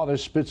in Father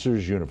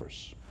Spitzer's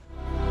Universe.